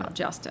themselves about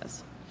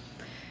justice.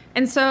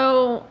 And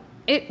so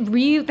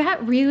that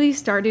really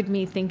started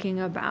me thinking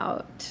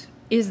about,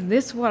 is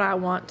this what I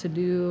want to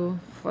do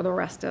for the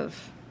rest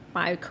of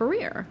my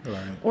career?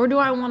 Or do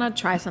I want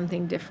to try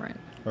something different?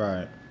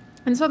 Right.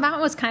 And so that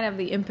was kind of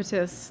the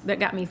impetus that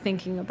got me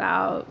thinking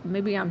about,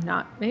 maybe I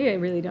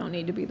really don't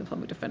need to be the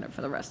public defender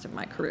for the rest of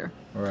my career.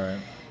 Right.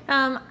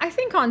 I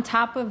think on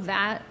top of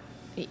that,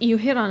 you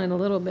hit on it a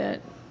little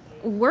bit,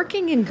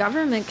 working in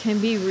government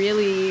can be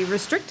really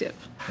restrictive,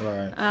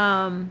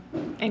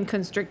 and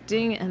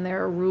constricting, and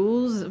there are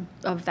rules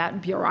of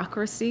that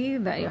bureaucracy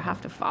that you have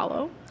to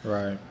follow.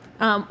 Right.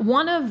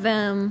 One of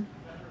them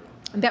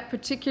that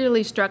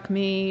particularly struck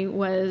me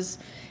was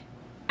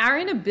our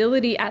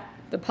inability at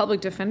the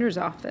public defender's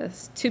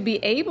office to be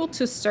able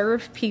to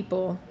serve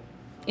people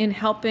in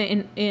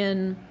helping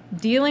in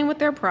dealing with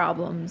their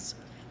problems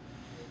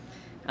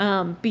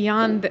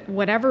beyond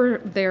whatever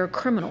their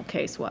criminal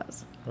case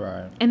was.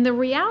 Right. And the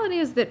reality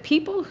is that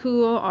people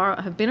who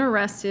have been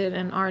arrested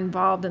and are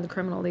involved in the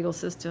criminal legal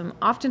system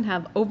often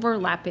have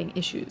overlapping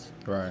issues.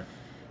 Right.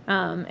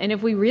 And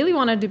if we really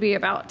wanted to be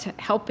about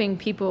helping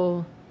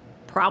people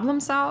problem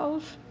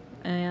solve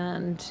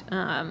and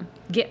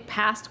get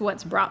past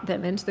what's brought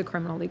them into the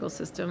criminal legal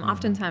system,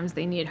 oftentimes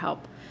they need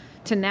help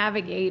to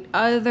navigate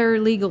other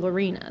legal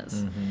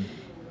arenas.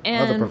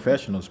 And, other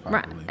professionals,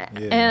 probably. Right.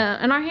 Yeah.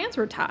 And our hands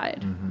were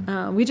tied.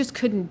 We just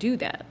couldn't do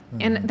that.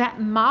 And that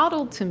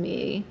model, to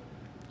me,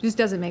 just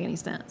doesn't make any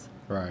sense.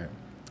 Right.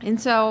 And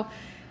so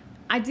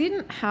I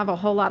didn't have a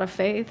whole lot of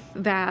faith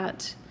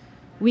that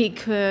I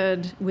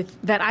could,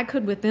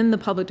 within the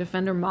public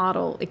defender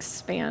model,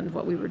 expand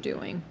what we were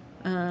doing.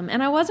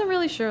 And I wasn't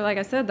really sure, like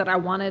I said, that I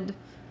wanted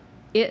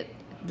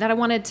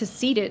to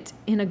seat it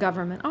in a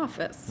government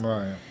office.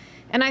 Right.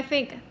 And I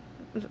think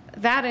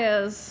that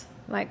is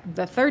like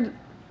the third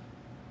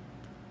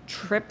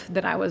trip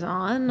that I was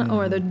on,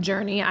 or the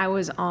journey I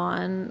was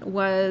on,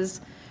 was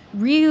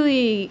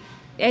really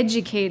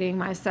educating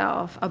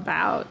myself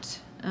about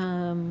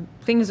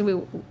things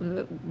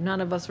that none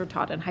of us were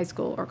taught in high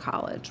school or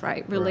college,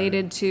 right?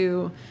 Related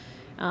to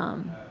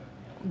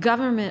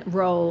government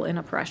role in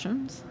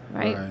oppressions,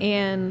 right?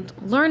 And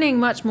learning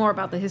much more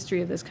about the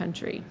history of this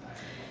country.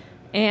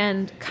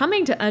 And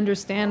coming to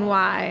understand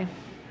why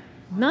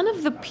none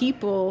of the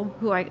people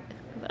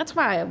that's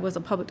why I was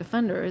a public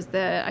defender, is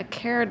that I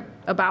cared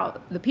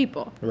about the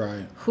people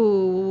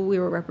who we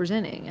were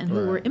representing and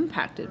who were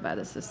impacted by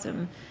the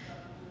system.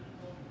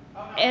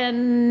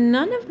 And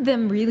none of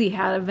them really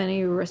had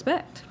any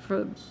respect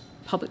for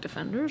public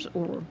defenders,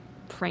 or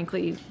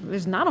frankly,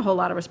 there's not a whole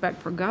lot of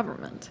respect for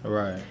government.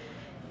 Right.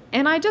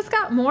 And I just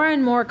got more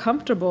and more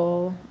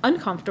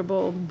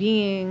uncomfortable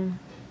being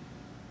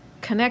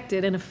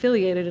connected and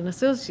affiliated and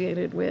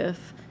associated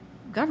with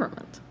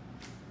government.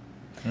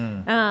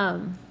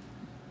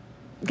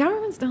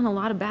 Government's done a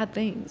lot of bad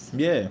things.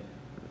 Yeah.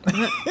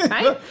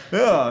 Right?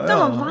 Done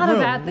a lot of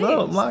bad things.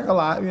 Well, like a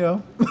lot,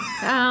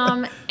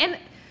 And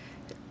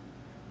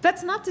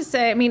that's not to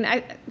say,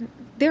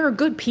 there are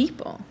good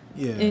people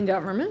in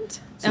government.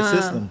 It's a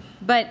system.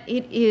 But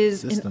it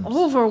is an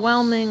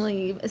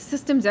overwhelmingly,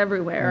 systems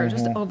everywhere are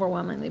just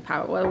overwhelmingly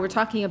powerful. Whether we're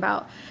talking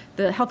about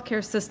the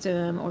healthcare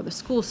system or the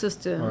school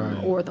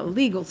system or the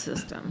legal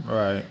system.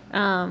 Right.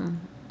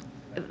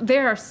 They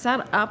are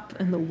set up,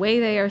 and the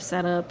way they are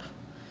set up,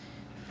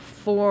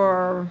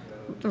 for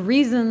the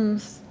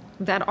reasons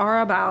that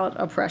are about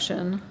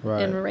oppression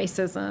and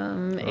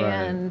racism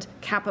and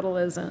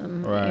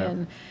capitalism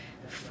and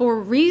for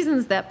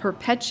reasons that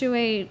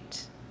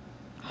perpetuate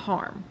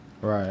harm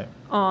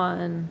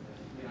on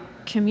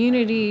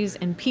communities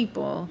and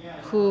people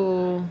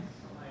who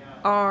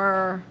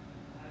are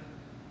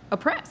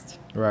oppressed.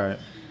 Right.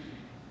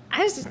 I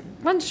just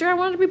wasn't sure I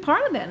wanted to be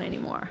part of that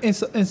anymore. And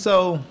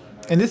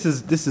this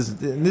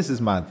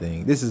is my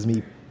thing. This is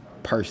me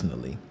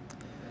personally.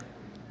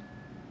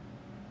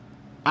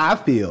 I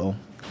feel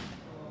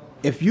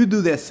if you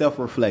do that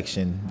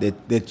self-reflection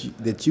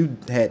that you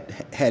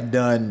had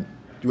done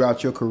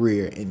throughout your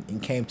career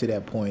and came to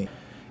that point,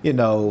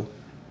 if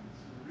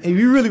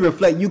you really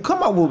reflect, you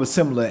come up with a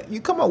similar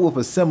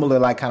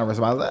like kind of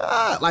response,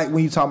 like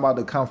when you talk about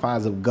the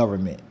confines of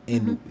government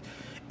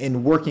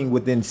and working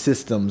within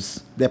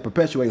systems that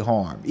perpetuate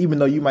harm. Even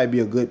though you might be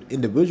a good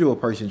individual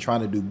person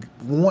trying to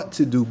want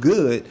to do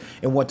good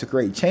and want to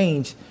create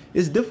change,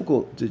 it's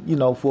difficult to,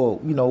 for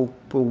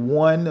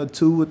one or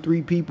two or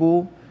three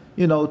people,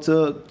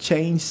 to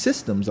change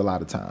systems a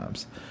lot of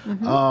times.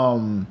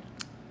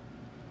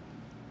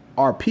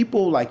 Are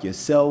people like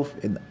yourself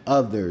and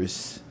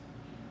others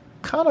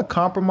kind of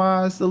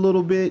compromised a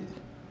little bit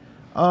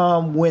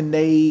when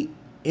they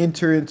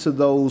enter into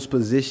those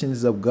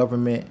positions of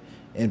government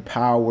and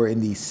power in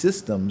these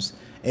systems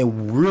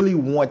and really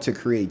want to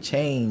create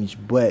change,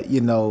 but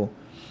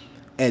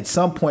at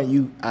some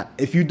point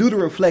if you do the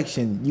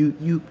reflection,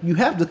 you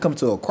have to come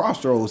to a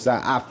crossroads.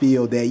 I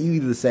feel that you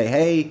either say,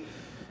 hey,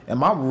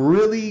 am I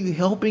really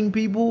helping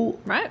people,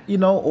 right?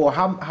 Or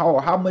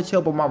how much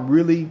help am I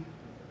really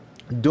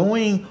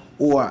doing,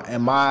 or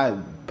am I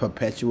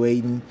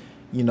perpetuating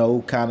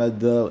kind of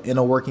the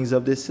inner workings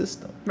of this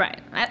system? Right.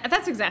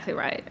 That's exactly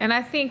right. And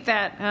I think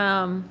that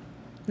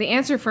the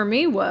answer for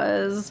me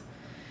was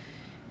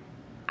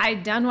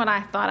I'd done what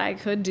I thought I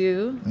could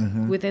do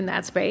within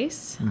that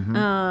space.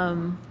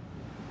 And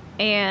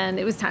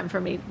it was time for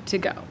me to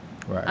go.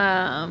 Right.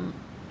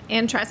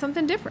 And try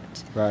something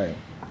different. Right.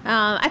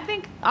 I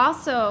think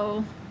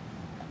also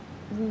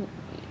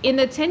in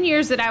the 10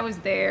 years that I was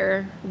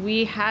there,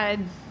 we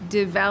had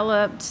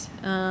developed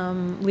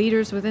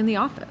leaders within the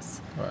office.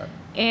 Right.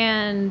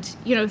 And,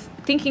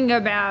 thinking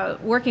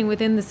about working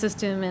within the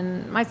system,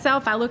 and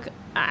myself,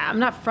 I'm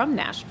not from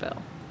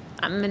Nashville.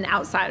 I'm an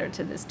outsider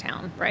to this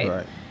town,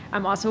 right?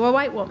 I'm also a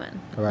white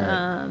woman. Right.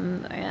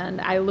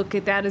 And I look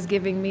at that as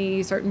giving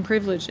me certain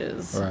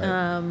privileges.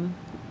 Right.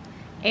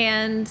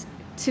 And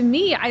to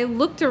me, I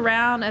looked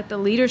around at the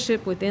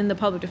leadership within the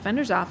public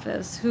defender's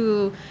office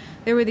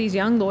there were these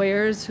young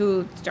lawyers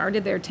who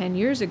started there 10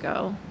 years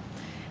ago,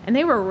 and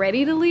they were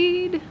ready to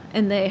lead,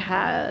 and they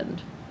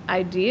had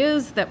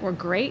ideas that were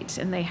great,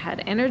 and they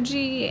had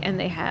energy, and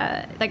they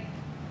had, like,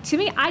 to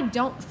me, I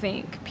don't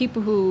think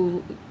people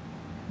who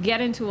get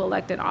into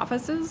elected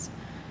offices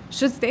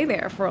should stay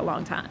there for a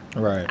long time.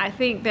 Right. I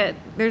think that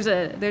there's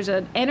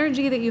an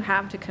energy that you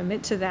have to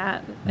commit to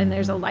that, and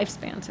there's a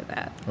lifespan to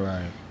that.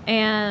 Right.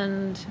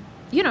 And,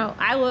 you know,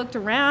 I looked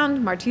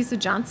around, Martisa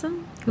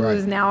Johnson, who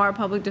is now our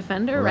public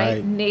defender,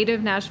 right?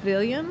 Native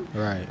Nashvilleian,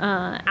 right?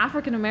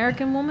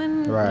 African-American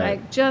woman, right?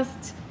 Like,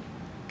 just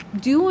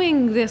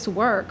doing this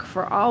work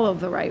for all of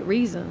the right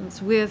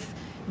reasons with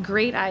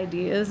great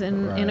ideas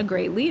and a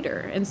great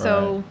leader. And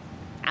so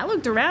I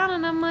looked around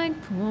and I'm like,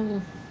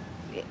 well,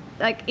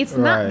 like, it's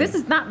not, this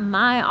is not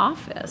my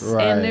office.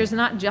 And there's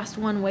not just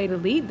one way to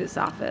lead this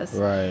office.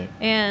 Right.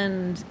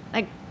 And,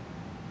 like,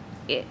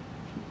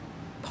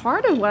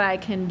 part of what I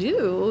can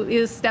do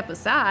is step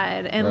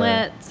aside and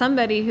let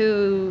somebody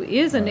who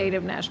is a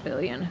native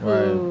Nashvilleian,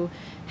 who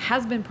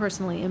has been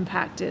personally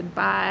impacted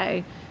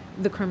by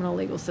the criminal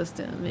legal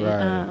system,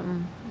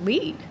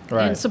 lead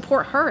and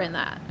support her in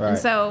that.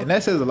 And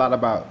that says a lot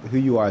about who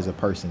you are as a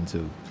person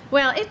too.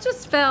 Well, it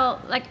just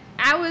felt like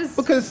I was,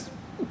 because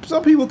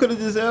some people could have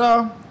just said,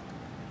 "Oh,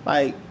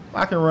 like,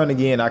 I can run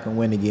again, I can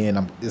win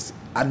again.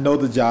 I know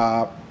the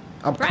job.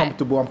 I'm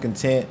comfortable. I'm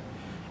content,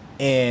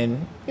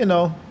 and you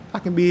know, I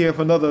can be here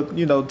for another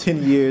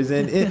 10 years."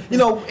 And you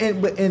know,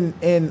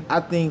 and I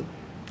think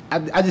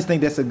I just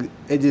think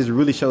it just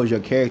really shows your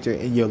character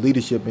and your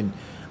leadership and,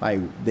 like,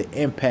 the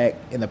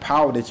impact and the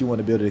power that you want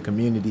to build in the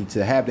community,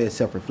 to have that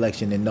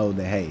self-reflection and know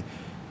that, hey,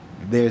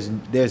 there's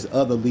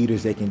other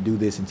leaders that can do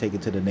this and take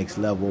it to the next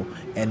level,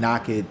 and I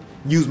could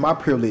use my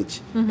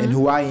privilege and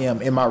who I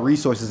am and my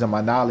resources and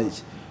my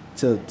knowledge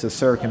to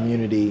serve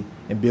community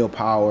and build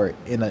power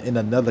in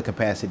another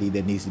capacity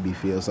that needs to be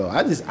filled. So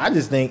I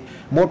just think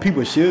more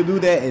people should do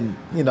that. And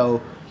you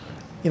know,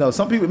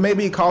 some people,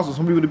 maybe it costs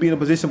some people to be in a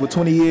position for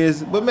 20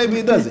 years, but maybe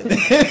it doesn't.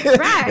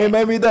 And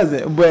maybe it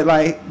doesn't. But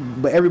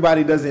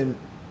everybody doesn't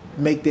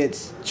make that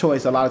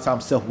choice a lot of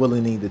times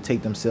self-willingly to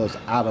take themselves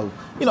out of,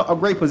 a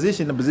great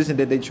position, a position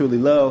that they truly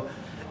love,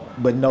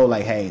 but know,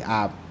 like, hey,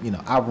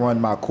 I've run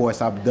my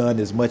course. I've done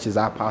as much as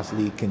I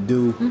possibly can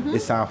do.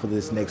 It's time for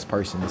this next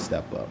person to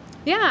step up.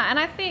 Yeah, and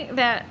I think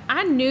that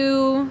I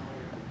knew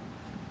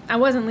I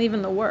wasn't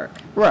leaving the work.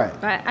 Right.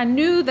 But I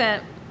knew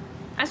that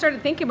I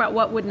started thinking about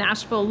what would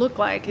Nashville look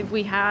like if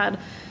we had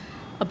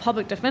a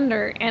public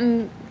defender,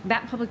 and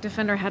that public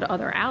defender had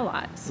other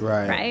allies.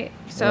 Right.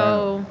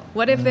 So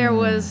what if there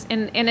was,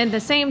 and at the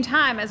same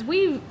time, as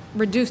we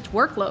reduced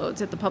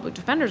workloads at the public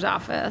defender's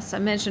office, I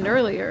mentioned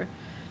earlier,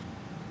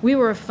 we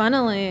were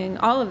funneling,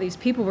 all of these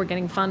people were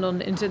getting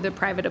funneled into the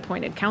private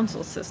appointed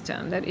counsel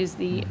system. That is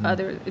the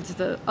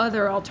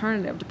other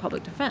alternative to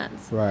public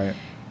defense. Right.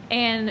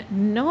 And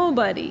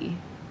nobody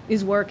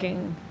is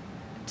working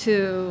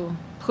to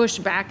push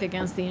back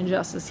against the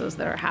injustices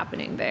that are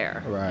happening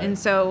there. Right. And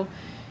so,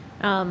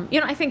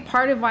 I think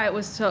part of why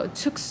it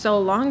took so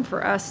long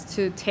for us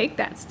to take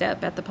that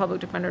step at the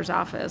public defender's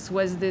office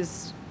was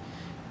this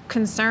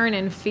concern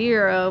and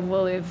fear of,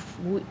 well, if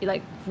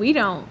we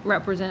don't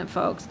represent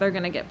folks, they're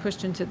going to get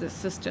pushed into the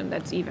system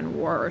that's even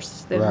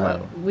worse than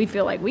what we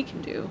feel like we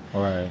can do.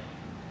 Right.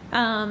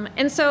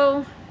 And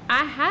so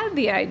I had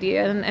the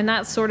idea, and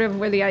that's sort of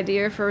where the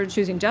idea for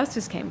Choosing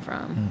Justice came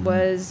from,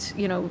 was,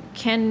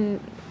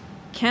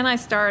 can I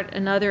start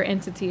another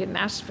entity in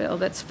Nashville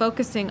that's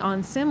focusing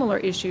on similar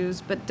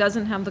issues but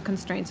doesn't have the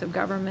constraints of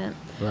government,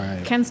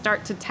 can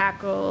start to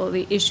tackle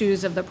the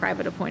issues of the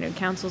private appointed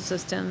counsel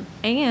system,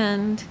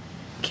 and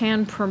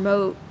can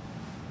promote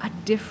a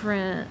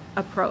different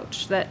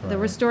approach, that the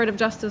restorative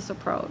justice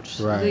approach,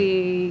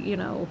 the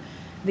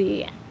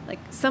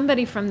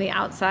somebody from the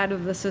outside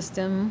of the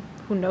system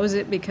who knows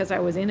it because I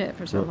was in it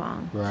for so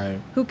long,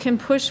 who can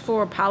push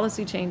for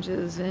policy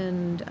changes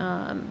and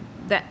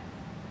that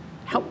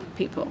help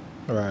people,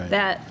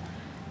 that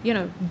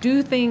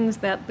do things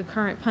that the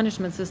current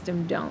punishment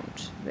system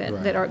don't,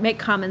 that make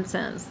common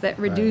sense, that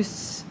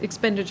reduce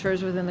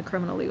expenditures within the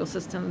criminal legal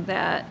system,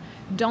 that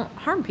don't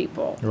harm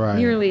people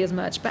nearly as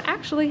much, but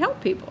actually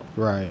help people.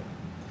 Right.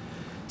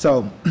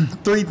 So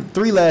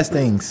three last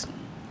things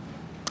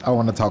I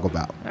want to talk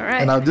about. All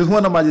right. And just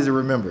one of them I just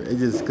remember. It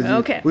just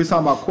because we were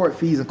talking about court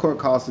fees and court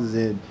costs,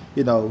 and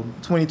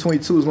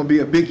 2022 is going to be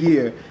a big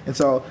year, and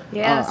so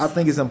I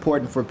think it's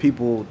important for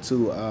people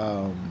to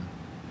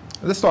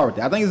let's start with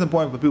that. I think it's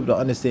important for people to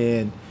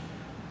understand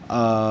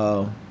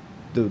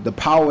the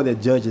power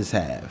that judges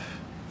have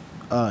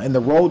and the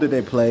role that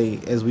they play,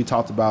 as we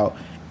talked about,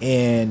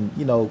 in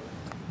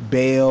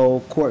bail,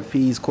 court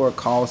fees, court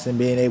costs, and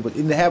being able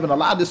and having a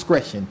lot of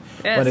discretion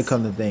when it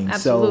comes to things.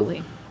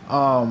 Absolutely.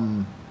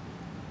 So,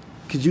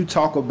 could you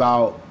talk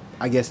about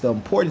I guess the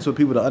importance for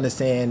people to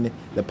understand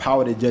the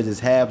power that judges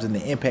have and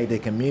the impact the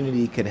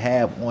community could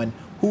have on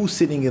who's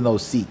sitting in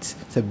those seats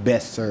to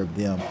best serve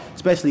them,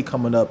 especially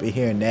coming up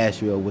here in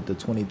Nashville with the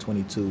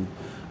 2022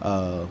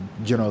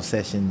 general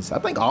sessions. I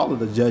think all of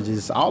the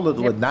judges, all of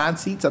the 9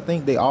 seats, I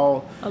think they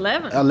all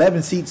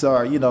 11 seats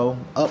are, you know,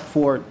 up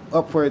for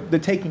the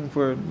taking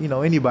for, you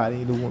know,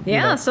 anybody.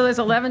 So there's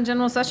 11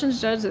 general sessions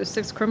judges, there's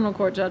 6 criminal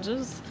court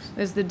judges,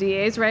 there's the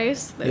DA's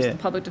race, there's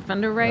the public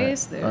defender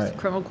race, there's the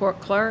criminal court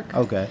clerk.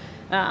 Okay.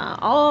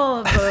 All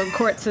of the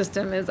court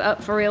system is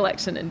up for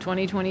re-election in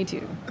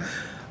 2022.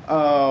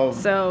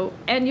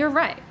 And you're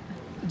right.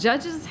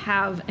 Judges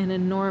have an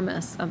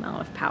enormous amount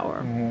of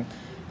power.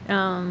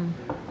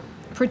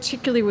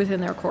 Particularly within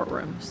their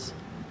courtrooms.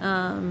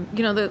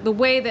 You know, the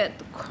way that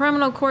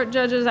criminal court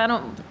judges, I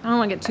don't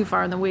want to get too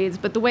far in the weeds,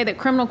 but the way that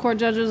criminal court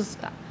judges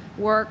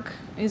work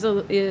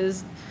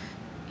is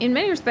in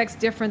many respects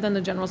different than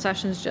the general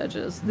sessions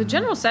judges. The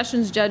general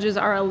sessions judges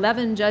are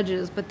 11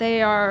 judges, but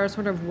they are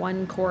sort of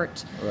one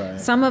court.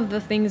 Right. Some of the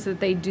things that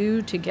they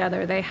do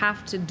together, they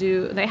have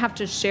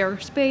to share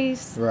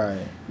space.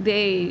 Right.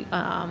 They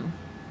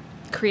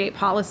create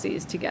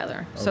policies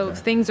together. So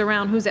things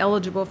around who's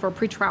eligible for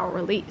pretrial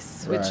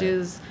release, which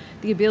is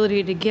the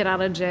ability to get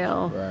out of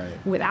jail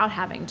without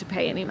having to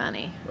pay any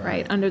money,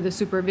 right? Under the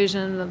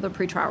supervision of the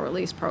pretrial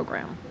release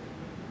program.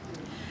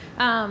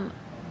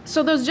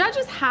 So those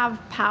judges have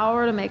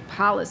power to make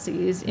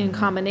policies in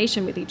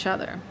combination with each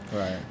other.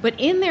 Right. But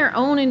in their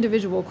own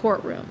individual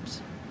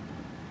courtrooms,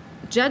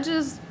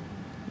 judges,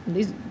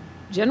 these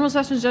general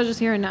sessions judges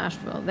here in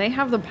Nashville, they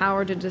have the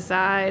power to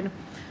decide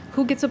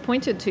who gets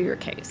appointed to your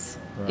case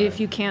if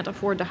you can't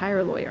afford to hire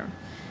a lawyer.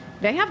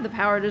 They have the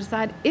power to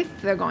decide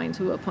if they're going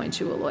to appoint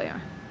you a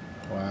lawyer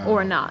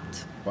or not.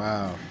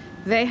 Wow.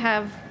 They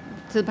have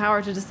the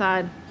power to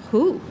decide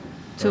who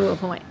to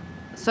appoint.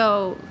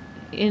 So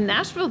in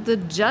Nashville, the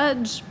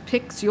judge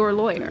picks your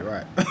lawyer.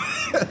 Right.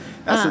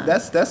 That's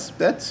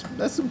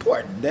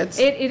important.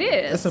 It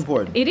is. That's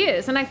important. It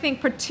is, and I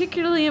think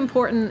particularly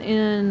important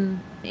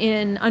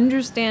in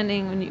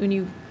understanding when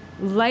you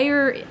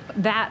layer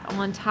that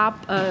on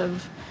top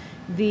of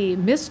the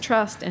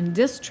mistrust and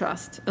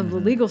distrust of the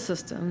legal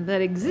system that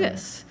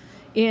exists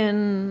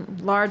in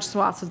large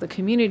swaths of the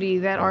community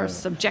that are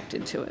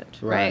subjected to it,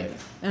 right?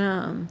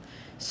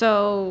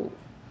 So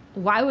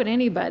why would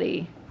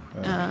anybody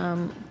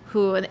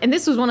who, and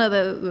this was one of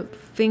the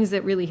things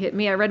that really hit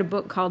me. I read a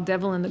book called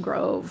Devil in the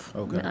Grove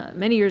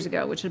many years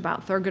ago, which is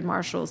about Thurgood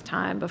Marshall's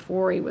time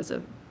before he was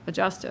a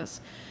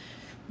justice.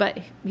 But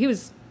he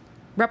was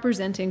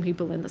representing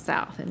people in the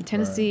South, in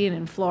Tennessee and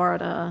in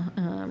Florida,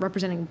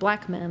 representing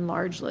black men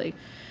largely,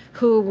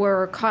 who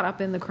were caught up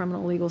in the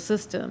criminal legal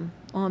system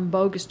on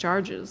bogus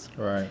charges.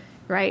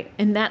 Right?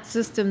 And that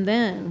system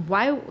then,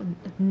 why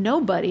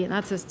nobody in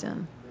that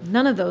system,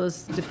 none of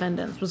those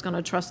defendants was going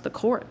to trust the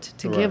court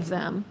to give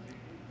them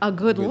a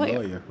good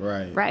lawyer.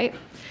 Right?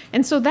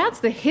 And so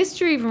that's the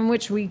history from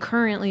which we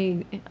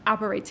currently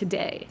operate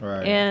today.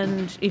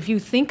 And if you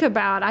think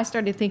about, I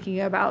started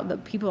thinking about the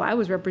people I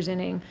was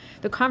representing,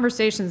 the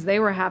conversations they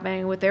were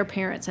having with their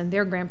parents and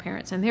their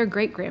grandparents and their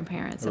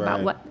great-grandparents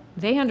about what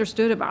they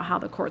understood about how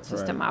the court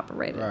system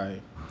operated.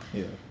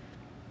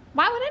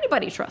 Why would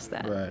anybody trust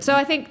that? So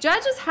I think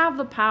judges have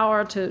the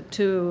power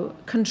to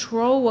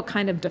control what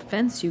kind of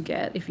defense you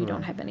get if you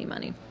don't have any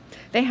money.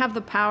 They have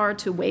the power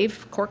to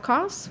waive court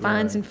costs,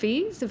 fines, and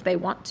fees if they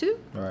want to,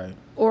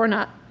 or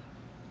not.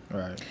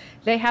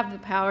 They have the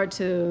power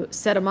to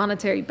set a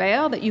monetary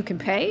bail that you can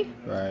pay,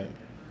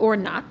 or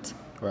not.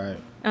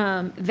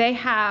 They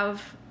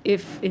have,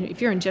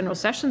 if you're in general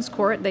sessions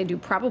court, they do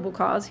probable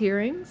cause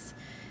hearings,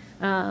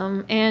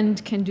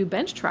 and can do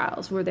bench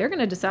trials where they're going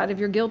to decide if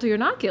you're guilty or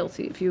not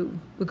guilty if you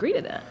agree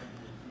to that.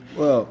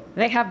 Well,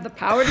 they have the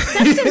power to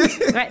sentence.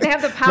 They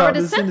have the power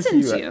to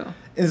sentence you.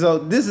 And so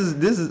this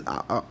is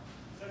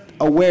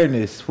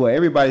awareness for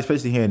everybody,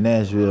 especially here in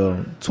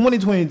Nashville.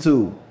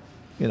 2022,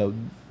 you know,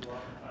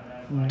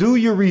 do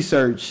your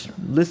research,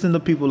 listen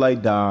to people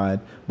like Don,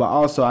 but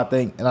also I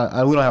think,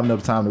 and we don't have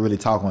enough time to really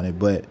talk on it,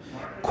 but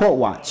Court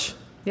Watch.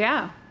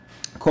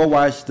 Court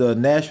Watch, the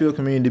Nashville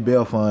Community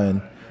Bail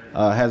Fund,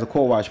 has a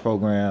Court Watch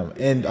program,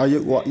 and are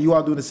you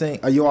all doing the same?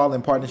 Are you all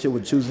in partnership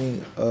with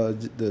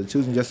the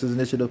Choosing Justice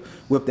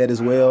Initiative with that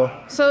as well?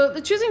 So the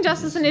Choosing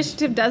Justice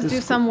Initiative does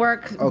do some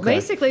work,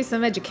 basically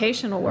some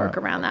educational work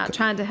around that,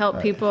 trying to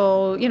help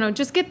people, you know,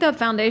 just get the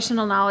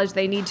foundational knowledge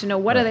they need to know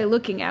what are they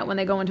looking at when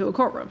they go into a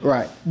courtroom.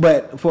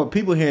 But for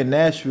people here in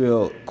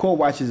Nashville, Court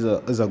Watch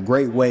is a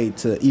great way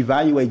to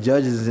evaluate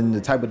judges and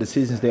the type of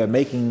decisions they are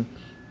making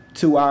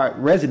to our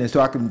residents,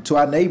 to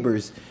our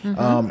neighbors,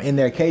 in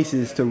their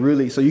cases, to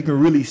really, so you can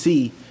really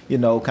see, you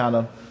know, kind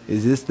of,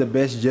 is this the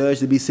best judge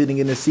to be sitting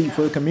in the seat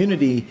for the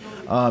community,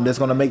 that's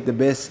going to make the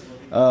best,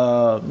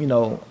 you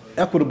know,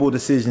 equitable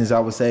decisions, I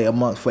would say,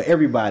 for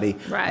everybody,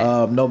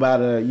 no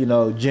matter, you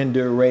know,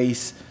 gender,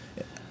 race,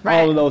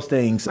 all of those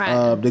things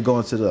Right. that go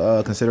into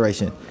the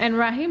consideration. And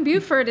Raheem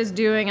Buford is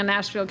doing a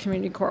Nashville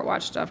Community Court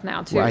watch stuff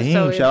now too. Raheem,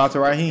 So shout out to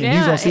Raheem.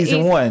 He's on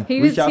season 1.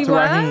 Reach out to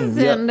Raheem.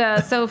 Yep.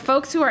 And so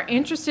folks who are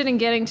interested in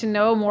getting to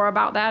know more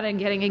about that and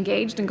getting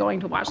engaged and going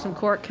to watch some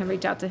court can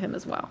reach out to him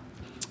as well.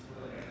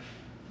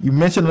 You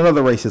mentioned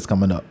another race that's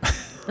coming up.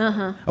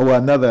 Well,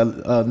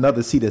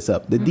 another seat that's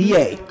up, the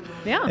DA.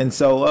 Yeah. And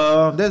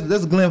so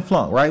there's Glenn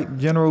Flunk, right?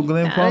 General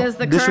Glenn Flunk. That is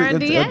the current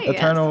DA,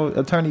 yes.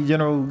 Attorney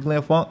General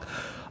Glenn Flunk.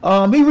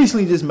 He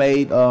recently just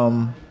made,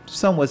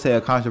 some would say,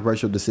 a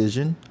controversial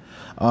decision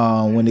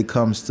when it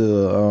comes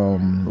to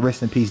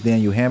rest in peace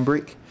Daniel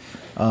Hambrick,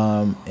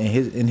 and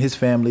his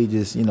family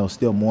just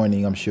still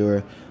mourning, I'm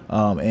sure,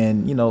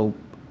 and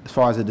as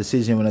far as the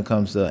decision when it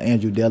comes to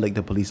Andrew Delick,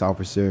 the police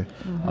officer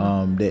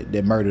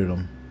that murdered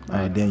him,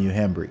 Daniel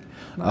Hambrick.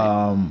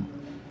 Right.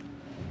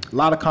 A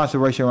lot of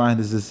controversy around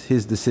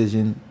his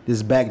decision,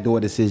 this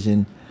backdoor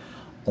decision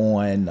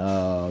on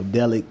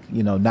Delick,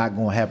 not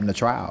going to happen a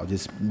trial,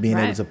 just being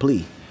able to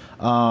plea.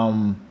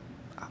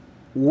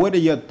 What are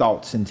your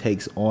thoughts and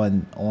takes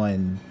on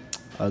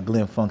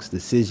Glenn Funk's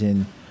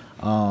decision,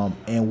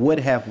 and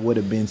what would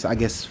have been, I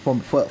guess, for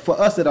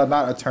us that are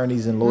not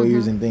attorneys and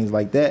lawyers and things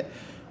like that,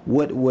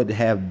 what would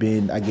have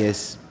been, I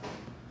guess,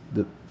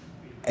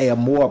 a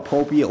more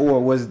appropriate,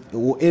 or was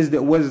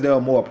there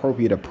a more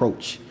appropriate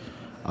approach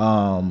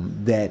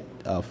that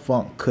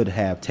Funk could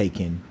have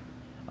taken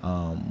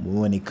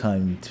when it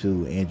comes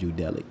to Andrew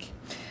Delick?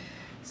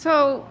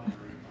 So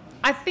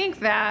I think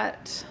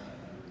that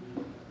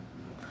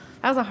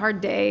was a hard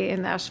day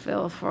in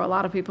Nashville for a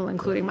lot of people,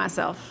 including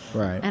myself.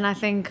 Right. And I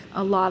think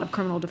a lot of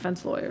criminal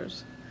defense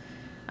lawyers.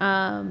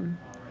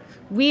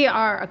 We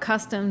are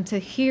accustomed to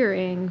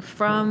hearing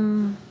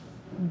from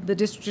the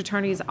district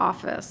attorney's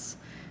office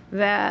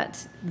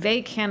that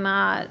they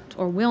cannot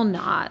or will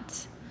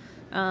not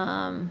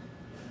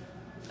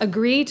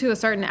agree to a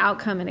certain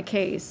outcome in a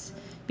case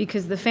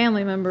because the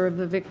family member of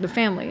the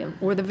family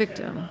or the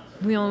victim,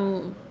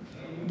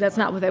 that's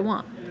not what they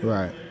want.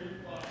 Right.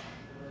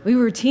 We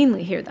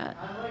routinely hear that.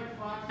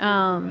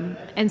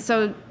 And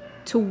so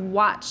to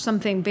watch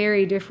something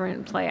very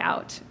different play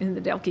out in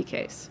the Delkey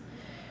case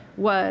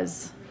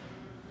was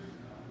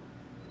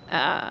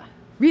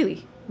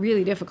really,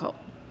 really difficult.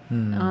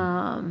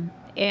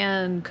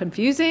 And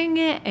confusing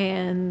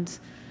and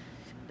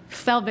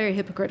felt very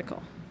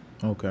hypocritical.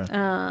 Okay.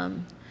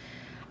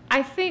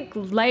 I think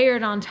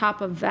layered on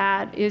top of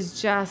that is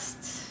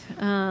just,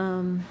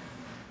 the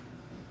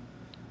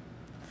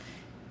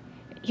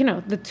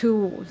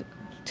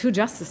two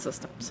justice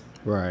systems.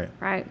 Right.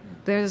 Right.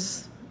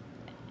 There's,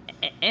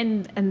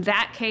 and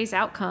that case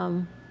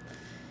outcome,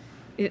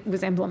 it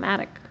was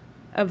emblematic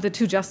of the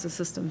two justice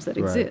systems that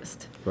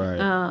exist. Right.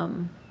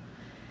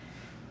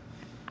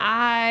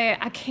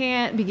 I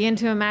can't begin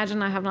to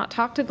imagine. I have not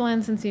talked to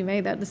Glenn since he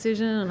made that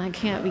decision, and I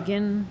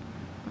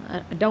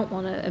don't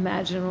want to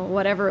imagine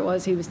whatever it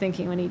was he was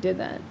thinking when he did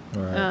that.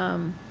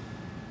 Right.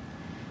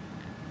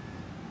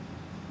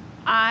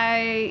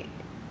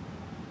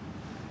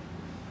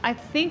 I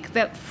think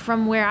that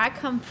from where I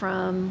come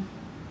from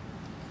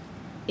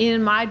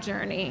in my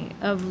journey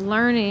of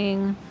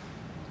learning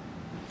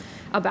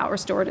about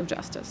restorative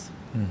justice,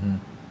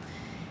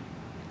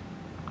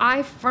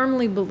 I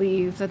firmly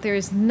believe that there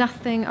is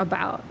nothing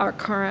about our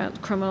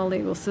current criminal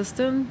legal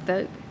system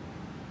that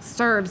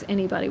serves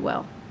anybody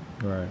well.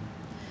 Right.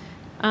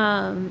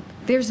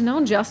 There's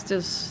no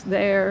justice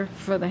there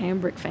for the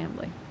Hambrick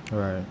family.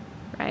 Right.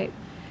 Right.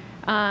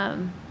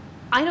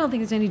 I don't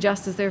think there's any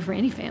justice there for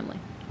any family.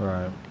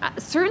 Right.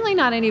 Certainly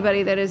not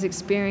anybody that has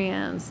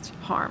experienced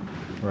harm.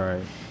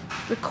 Right.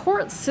 The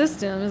court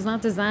system is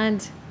not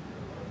designed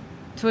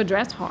to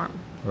address harm.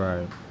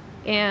 Right.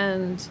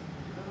 And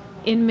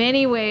in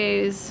many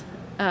ways,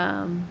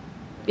 it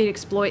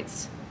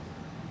exploits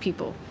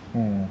people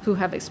who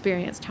have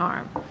experienced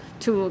harm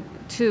to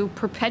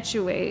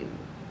perpetuate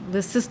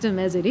the system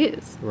as it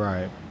is.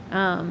 Right.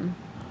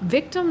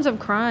 Victims of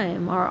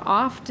crime are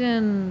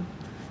often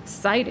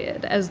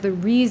cited as the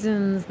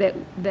reasons that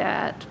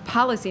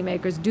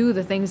policymakers do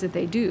the things that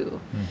they do.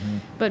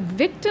 But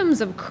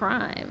victims of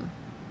crime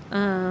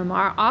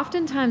are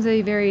oftentimes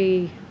a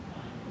very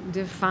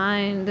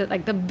defined,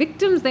 like the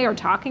victims they are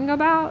talking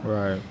about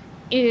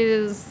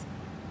is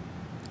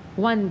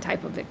one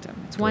type of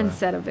victim. It's one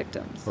set of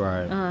victims.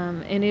 Right.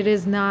 And it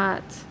is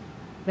not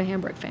the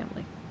Hambrick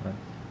family. Right.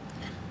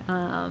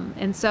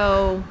 And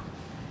so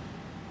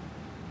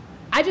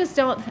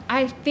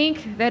I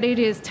think that it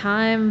is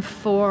time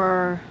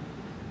for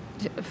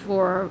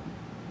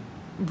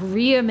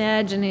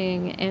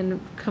reimagining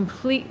and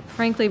complete,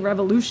 frankly,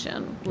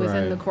 revolution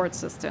within the court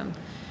system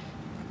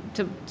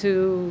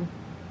to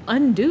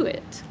undo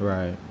it.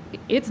 Right.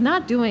 It's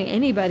not doing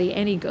anybody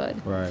any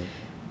good. Right.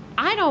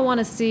 I don't want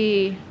to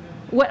see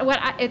what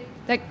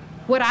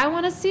I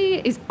want to see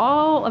is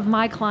all of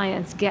my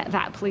clients get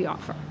that plea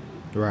offer.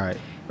 Right.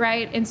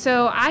 Right. And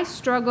so I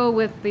struggle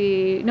with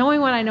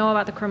knowing what I know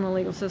about the criminal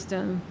legal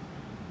system.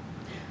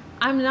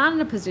 I'm not in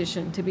a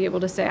position to be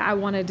able to say I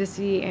wanted to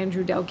see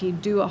Andrew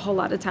Delkey do a whole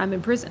lot of time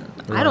in prison.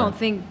 Right. I don't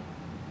think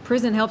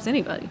prison helps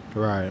anybody.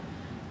 Right.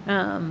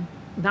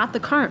 Not the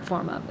current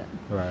form of it.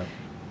 Right.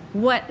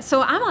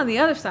 So I'm on the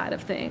other side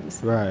of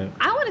things. Right.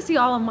 I want to see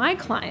all of my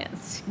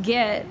clients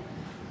get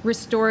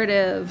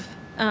restorative,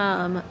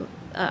 like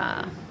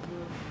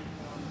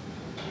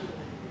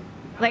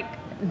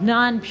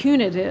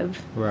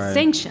non-punitive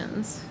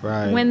sanctions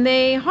when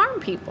they harm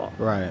people.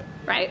 Right.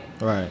 Right.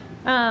 Right.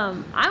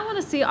 I want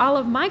to see all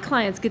of my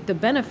clients get the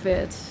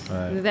benefits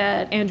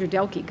that Andrew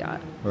Delkey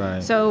got.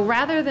 Right. So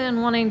rather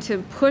than wanting to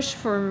push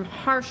for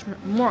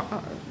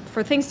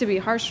for things to be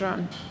harsher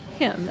on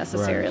him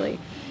necessarily,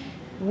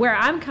 where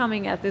I'm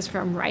coming at this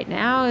from right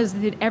now is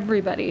that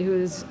everybody who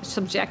is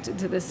subjected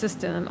to this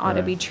system ought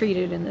to be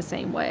treated in the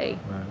same way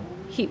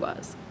he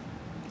was.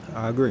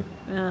 I agree.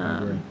 I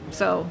agree.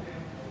 So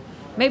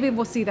maybe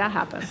we'll see that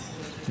happen.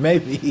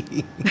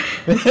 Maybe.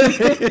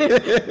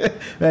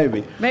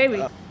 Maybe.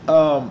 Maybe.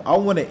 I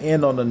want to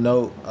end on the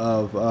note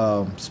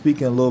of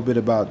speaking a little bit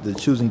about the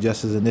Choosing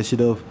Justice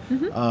Initiative.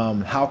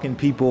 How can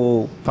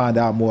people find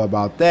out more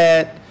about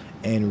that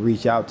and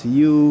reach out to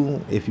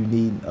you if you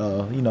need,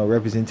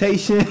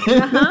 representation?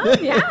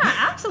 Yeah,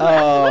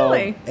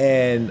 absolutely.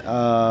 And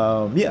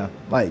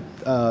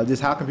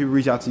just how can people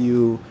reach out to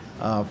you,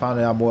 find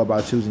out more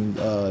about Choosing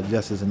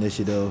Justice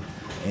Initiative,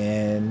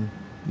 and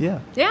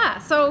yeah.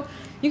 So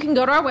you can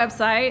go to our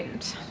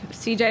website,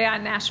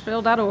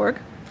 cjinashville.org.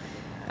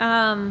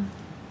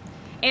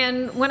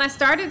 And when I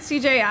started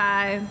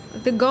CJI,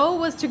 the goal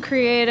was to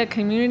create a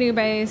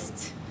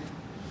community-based,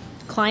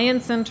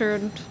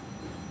 client-centered,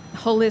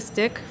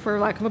 holistic, for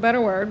lack of a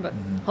better word, but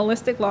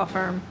holistic law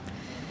firm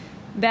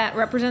that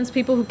represents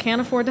people who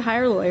can't afford to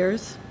hire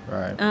lawyers.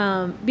 Right.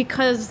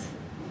 Because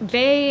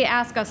they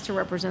ask us to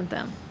represent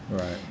them.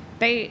 Right.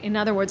 They, in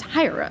other words,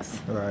 hire us.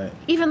 Right.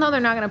 Even though they're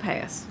not going to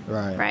pay us.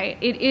 Right. Right.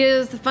 It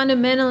is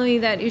fundamentally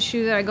that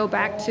issue that I go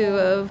back to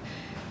of,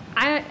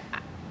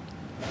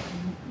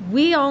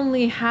 we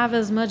only have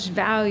as much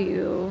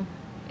value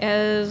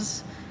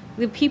as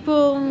the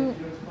people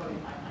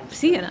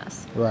see in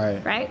us.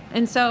 Right. Right.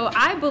 And so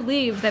I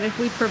believe that if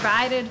we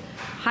provided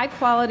high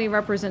quality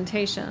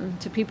representation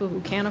to people who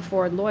can't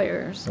afford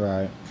lawyers,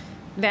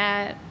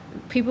 that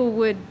people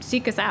would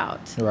seek us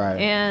out. Right.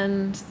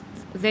 And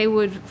they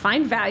would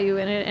find value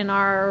in it, and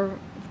our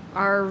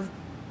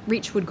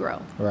reach would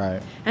grow.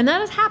 Right. And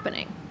that is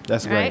happening.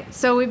 That's right. great.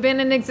 So we've been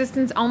in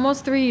existence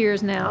almost 3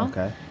 years now.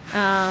 Okay.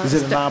 Is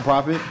it a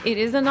nonprofit? It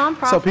is a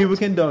nonprofit. So people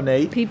can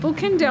donate. People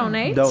can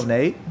donate.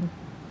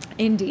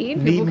 Indeed.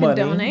 Need people money.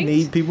 Can donate.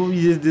 Need people.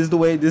 This is the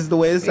way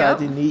it's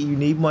out. You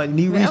need money.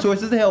 Need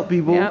resources to help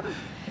people. Yep.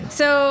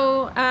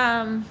 So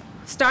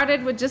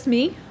started with just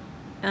me,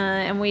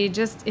 and we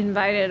just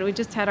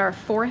had our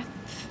 4th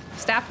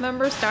staff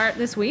members start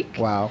this week.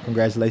 Wow,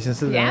 congratulations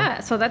to them.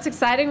 Yeah, so that's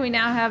exciting. We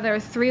now have, there are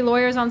 3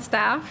 lawyers on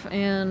staff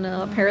and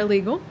a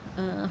paralegal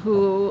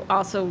who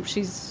also,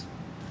 she's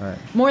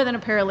more than a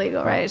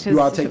paralegal, right? You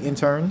all take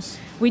interns?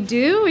 We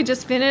do. We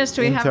just finished.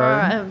 We have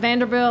our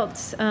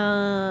Vanderbilt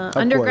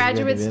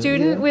undergraduate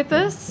student with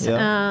us.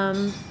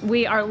 Yeah.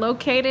 We are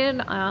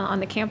located on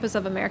the campus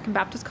of American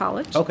Baptist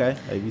College. Okay,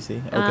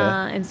 ABC. Okay.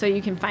 And so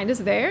you can find us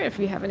there. If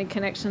you have any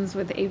connections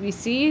with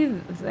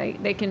ABC,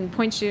 they can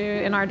point you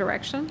in our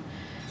direction.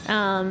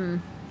 But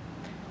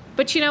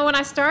when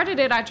I started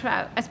it, I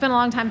spent a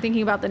long time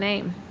thinking about the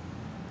name,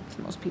 as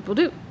most people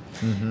do.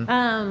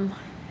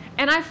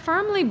 And I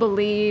firmly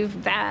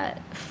believe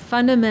that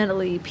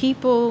fundamentally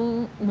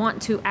people want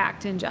to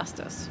act in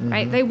justice,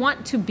 right? They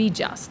want to be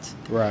just.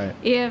 Right.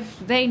 If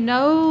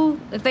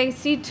they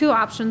see 2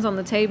 options on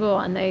the table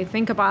and they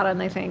think about it and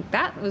they think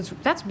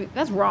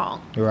that's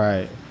wrong.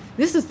 Right.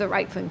 This is the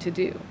right thing to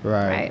do.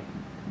 Right.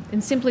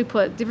 And simply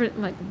put,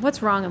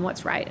 what's wrong and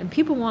what's right, and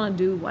people want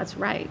to do what's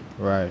right.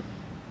 Right.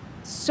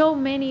 So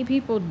many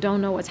people don't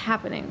know what's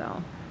happening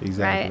though.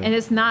 Exactly. Right? And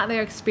it's not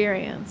their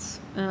experience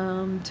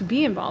to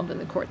be involved in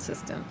the court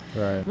system.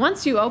 Right.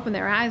 Once you open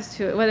their eyes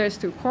to it, whether it's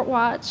through Court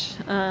Watch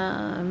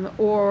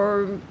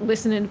or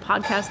listening to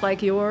podcasts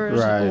like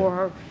yours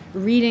or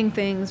reading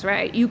things,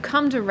 right, you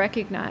come to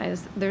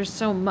recognize there's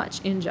so much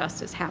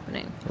injustice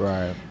happening.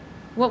 Right.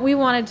 What I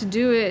wanted to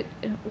do at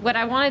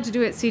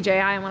CJI,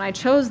 and when I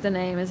chose the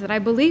name, is that I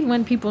believe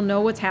when people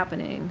know what's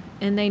happening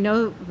and they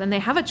know when they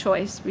have a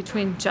choice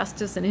between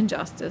justice and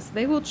injustice,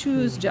 they will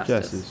choose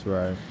justice. Justice,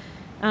 right.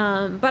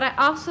 But I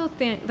also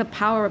think the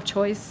power of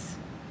choice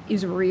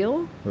is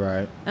real.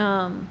 Right.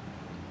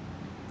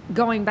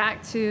 Going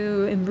back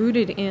to and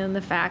rooted in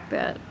the fact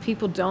that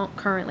people don't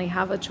currently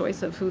have a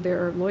choice of who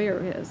their lawyer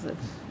is if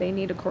they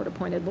need a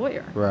court-appointed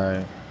lawyer.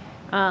 Right.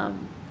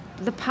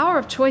 The power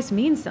of choice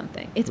means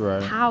something. It's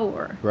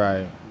power.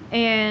 Right.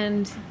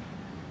 And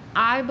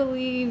I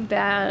believe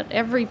that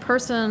every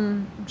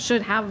person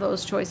should have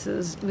those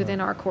choices within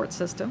our court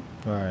system.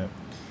 Right.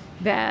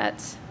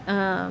 That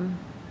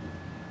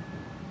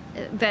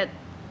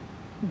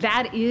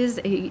is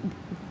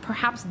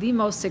perhaps the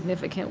most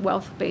significant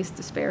wealth-based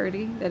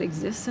disparity that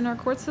exists in our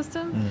court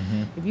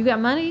system. If you got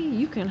money,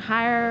 you can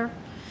hire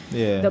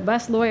Yeah. the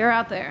best lawyer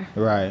out there.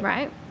 Right.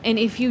 Right? And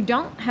if you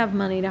don't have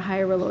money to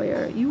hire a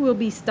lawyer, you will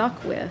be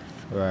stuck with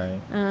Right.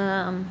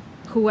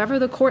 whoever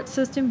the court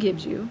system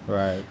gives you,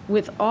 Right.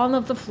 with all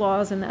of the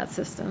flaws in that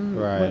system.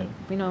 Right.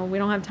 We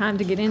don't have time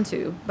to get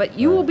into, but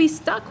you will be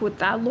stuck with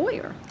that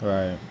lawyer.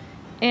 Right.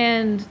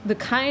 And the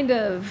kind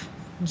of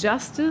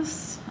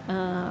justice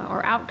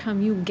or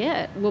outcome you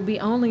get will be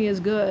only as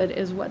good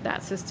as what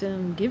that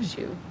system gives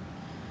you.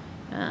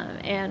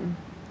 And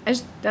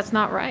that's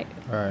not right.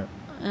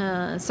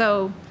 Right.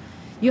 So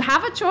you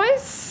have a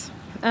choice.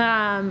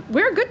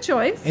 We're a good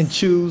choice. And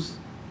choose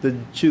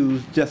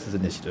Justice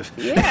Initiative.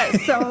 Yeah,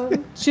 so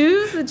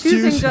choose the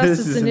Choosing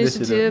Justice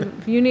Initiative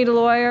if you need a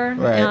lawyer.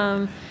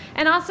 Right.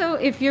 And also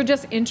if you're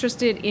just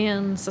interested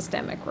in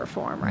systemic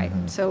reform, right?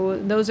 Mm-hmm.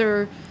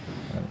 So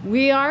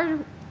we are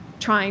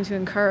trying to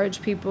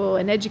encourage people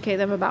and educate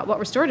them about what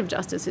restorative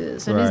justice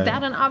is. And is Right.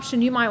 that an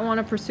option you might want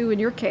to pursue in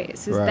your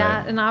case? Is Right.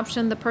 that an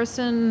option the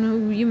person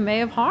who you may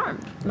have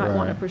harmed might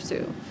want to Right.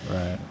 pursue?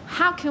 Right.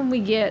 How can we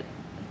get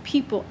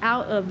people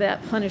out of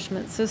that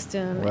punishment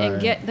system Right.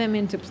 and get them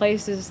into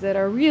places that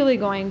are really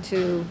going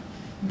to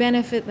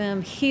benefit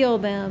them, heal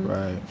them,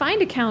 Right.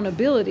 find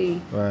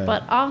accountability, Right.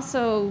 but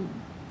also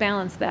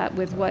balance that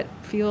with what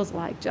feels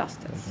like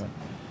justice?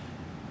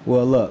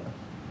 Well, look,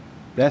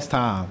 that's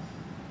time.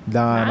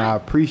 Don, I Right.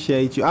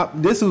 appreciate you. I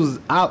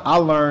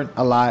learned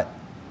a lot,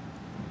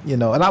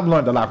 and I've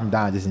learned a lot from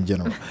Don just in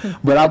general,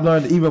 but I've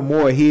learned even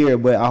more here.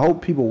 But I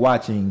hope people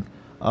watching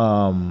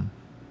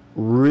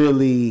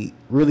really,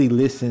 really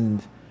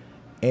listened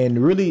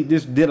and really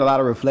just did a lot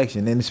of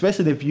reflection. And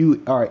especially if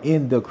you are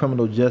in the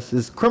criminal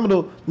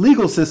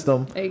legal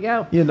system, There you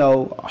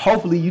go.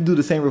 Hopefully you do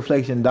the same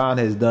reflection Don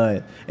has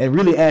done and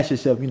really ask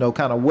yourself,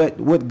 kind of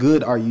what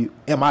good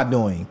am I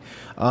doing?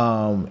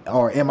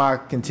 Or am I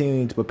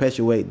continuing to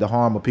perpetuate the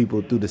harm of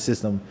people through the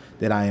system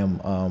that I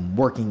am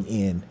working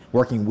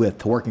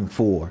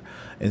for?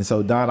 And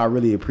so, Don, I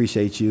really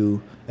appreciate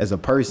you as a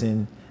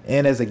person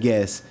and as a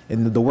guest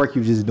and the work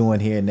you're just doing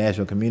here in the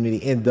Nashville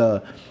community and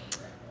the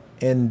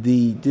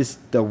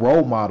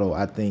role model,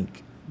 I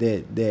think,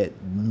 that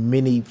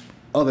many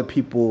other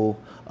people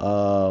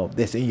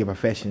that's in your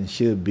profession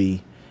should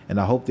be. And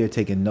I hope they're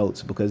taking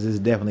notes because this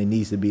definitely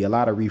needs to be a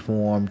lot of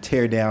reform,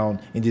 tear down,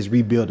 and just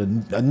rebuild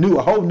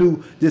a whole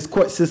new just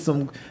court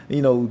system,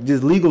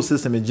 just legal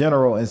system in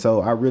general. And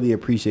so I really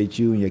appreciate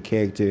you and your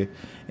character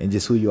and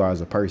just who you are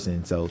as a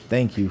person. So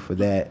thank you for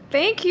that.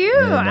 Thank you.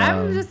 And,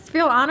 I just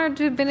feel honored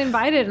to have been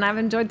invited, and I've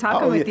enjoyed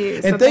talking with you.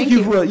 And So thank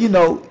you for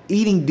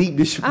eating deep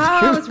dish.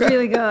 Oh, it was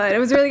really good. It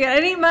was really good. I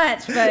didn't eat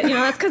much, but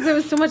that's because there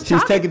was so much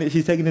talking.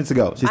 She's taking it to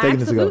go.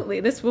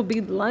 Absolutely. This will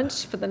be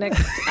lunch for the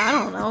next,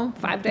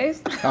 5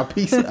 days.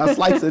 A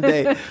slice a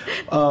day.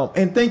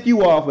 And thank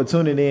you all for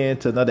tuning in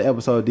to another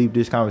episode of Deep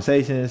Dish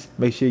Conversations.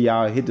 Make sure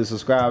y'all hit the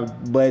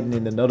subscribe button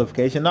and the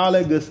notification, all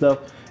that good stuff.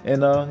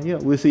 And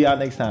we'll see y'all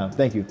next time.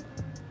 Thank you.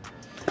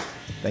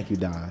 Thank you,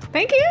 Don.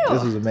 Thank you.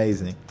 This was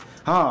amazing.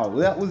 Oh,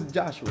 that was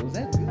Joshua. Was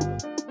that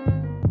good?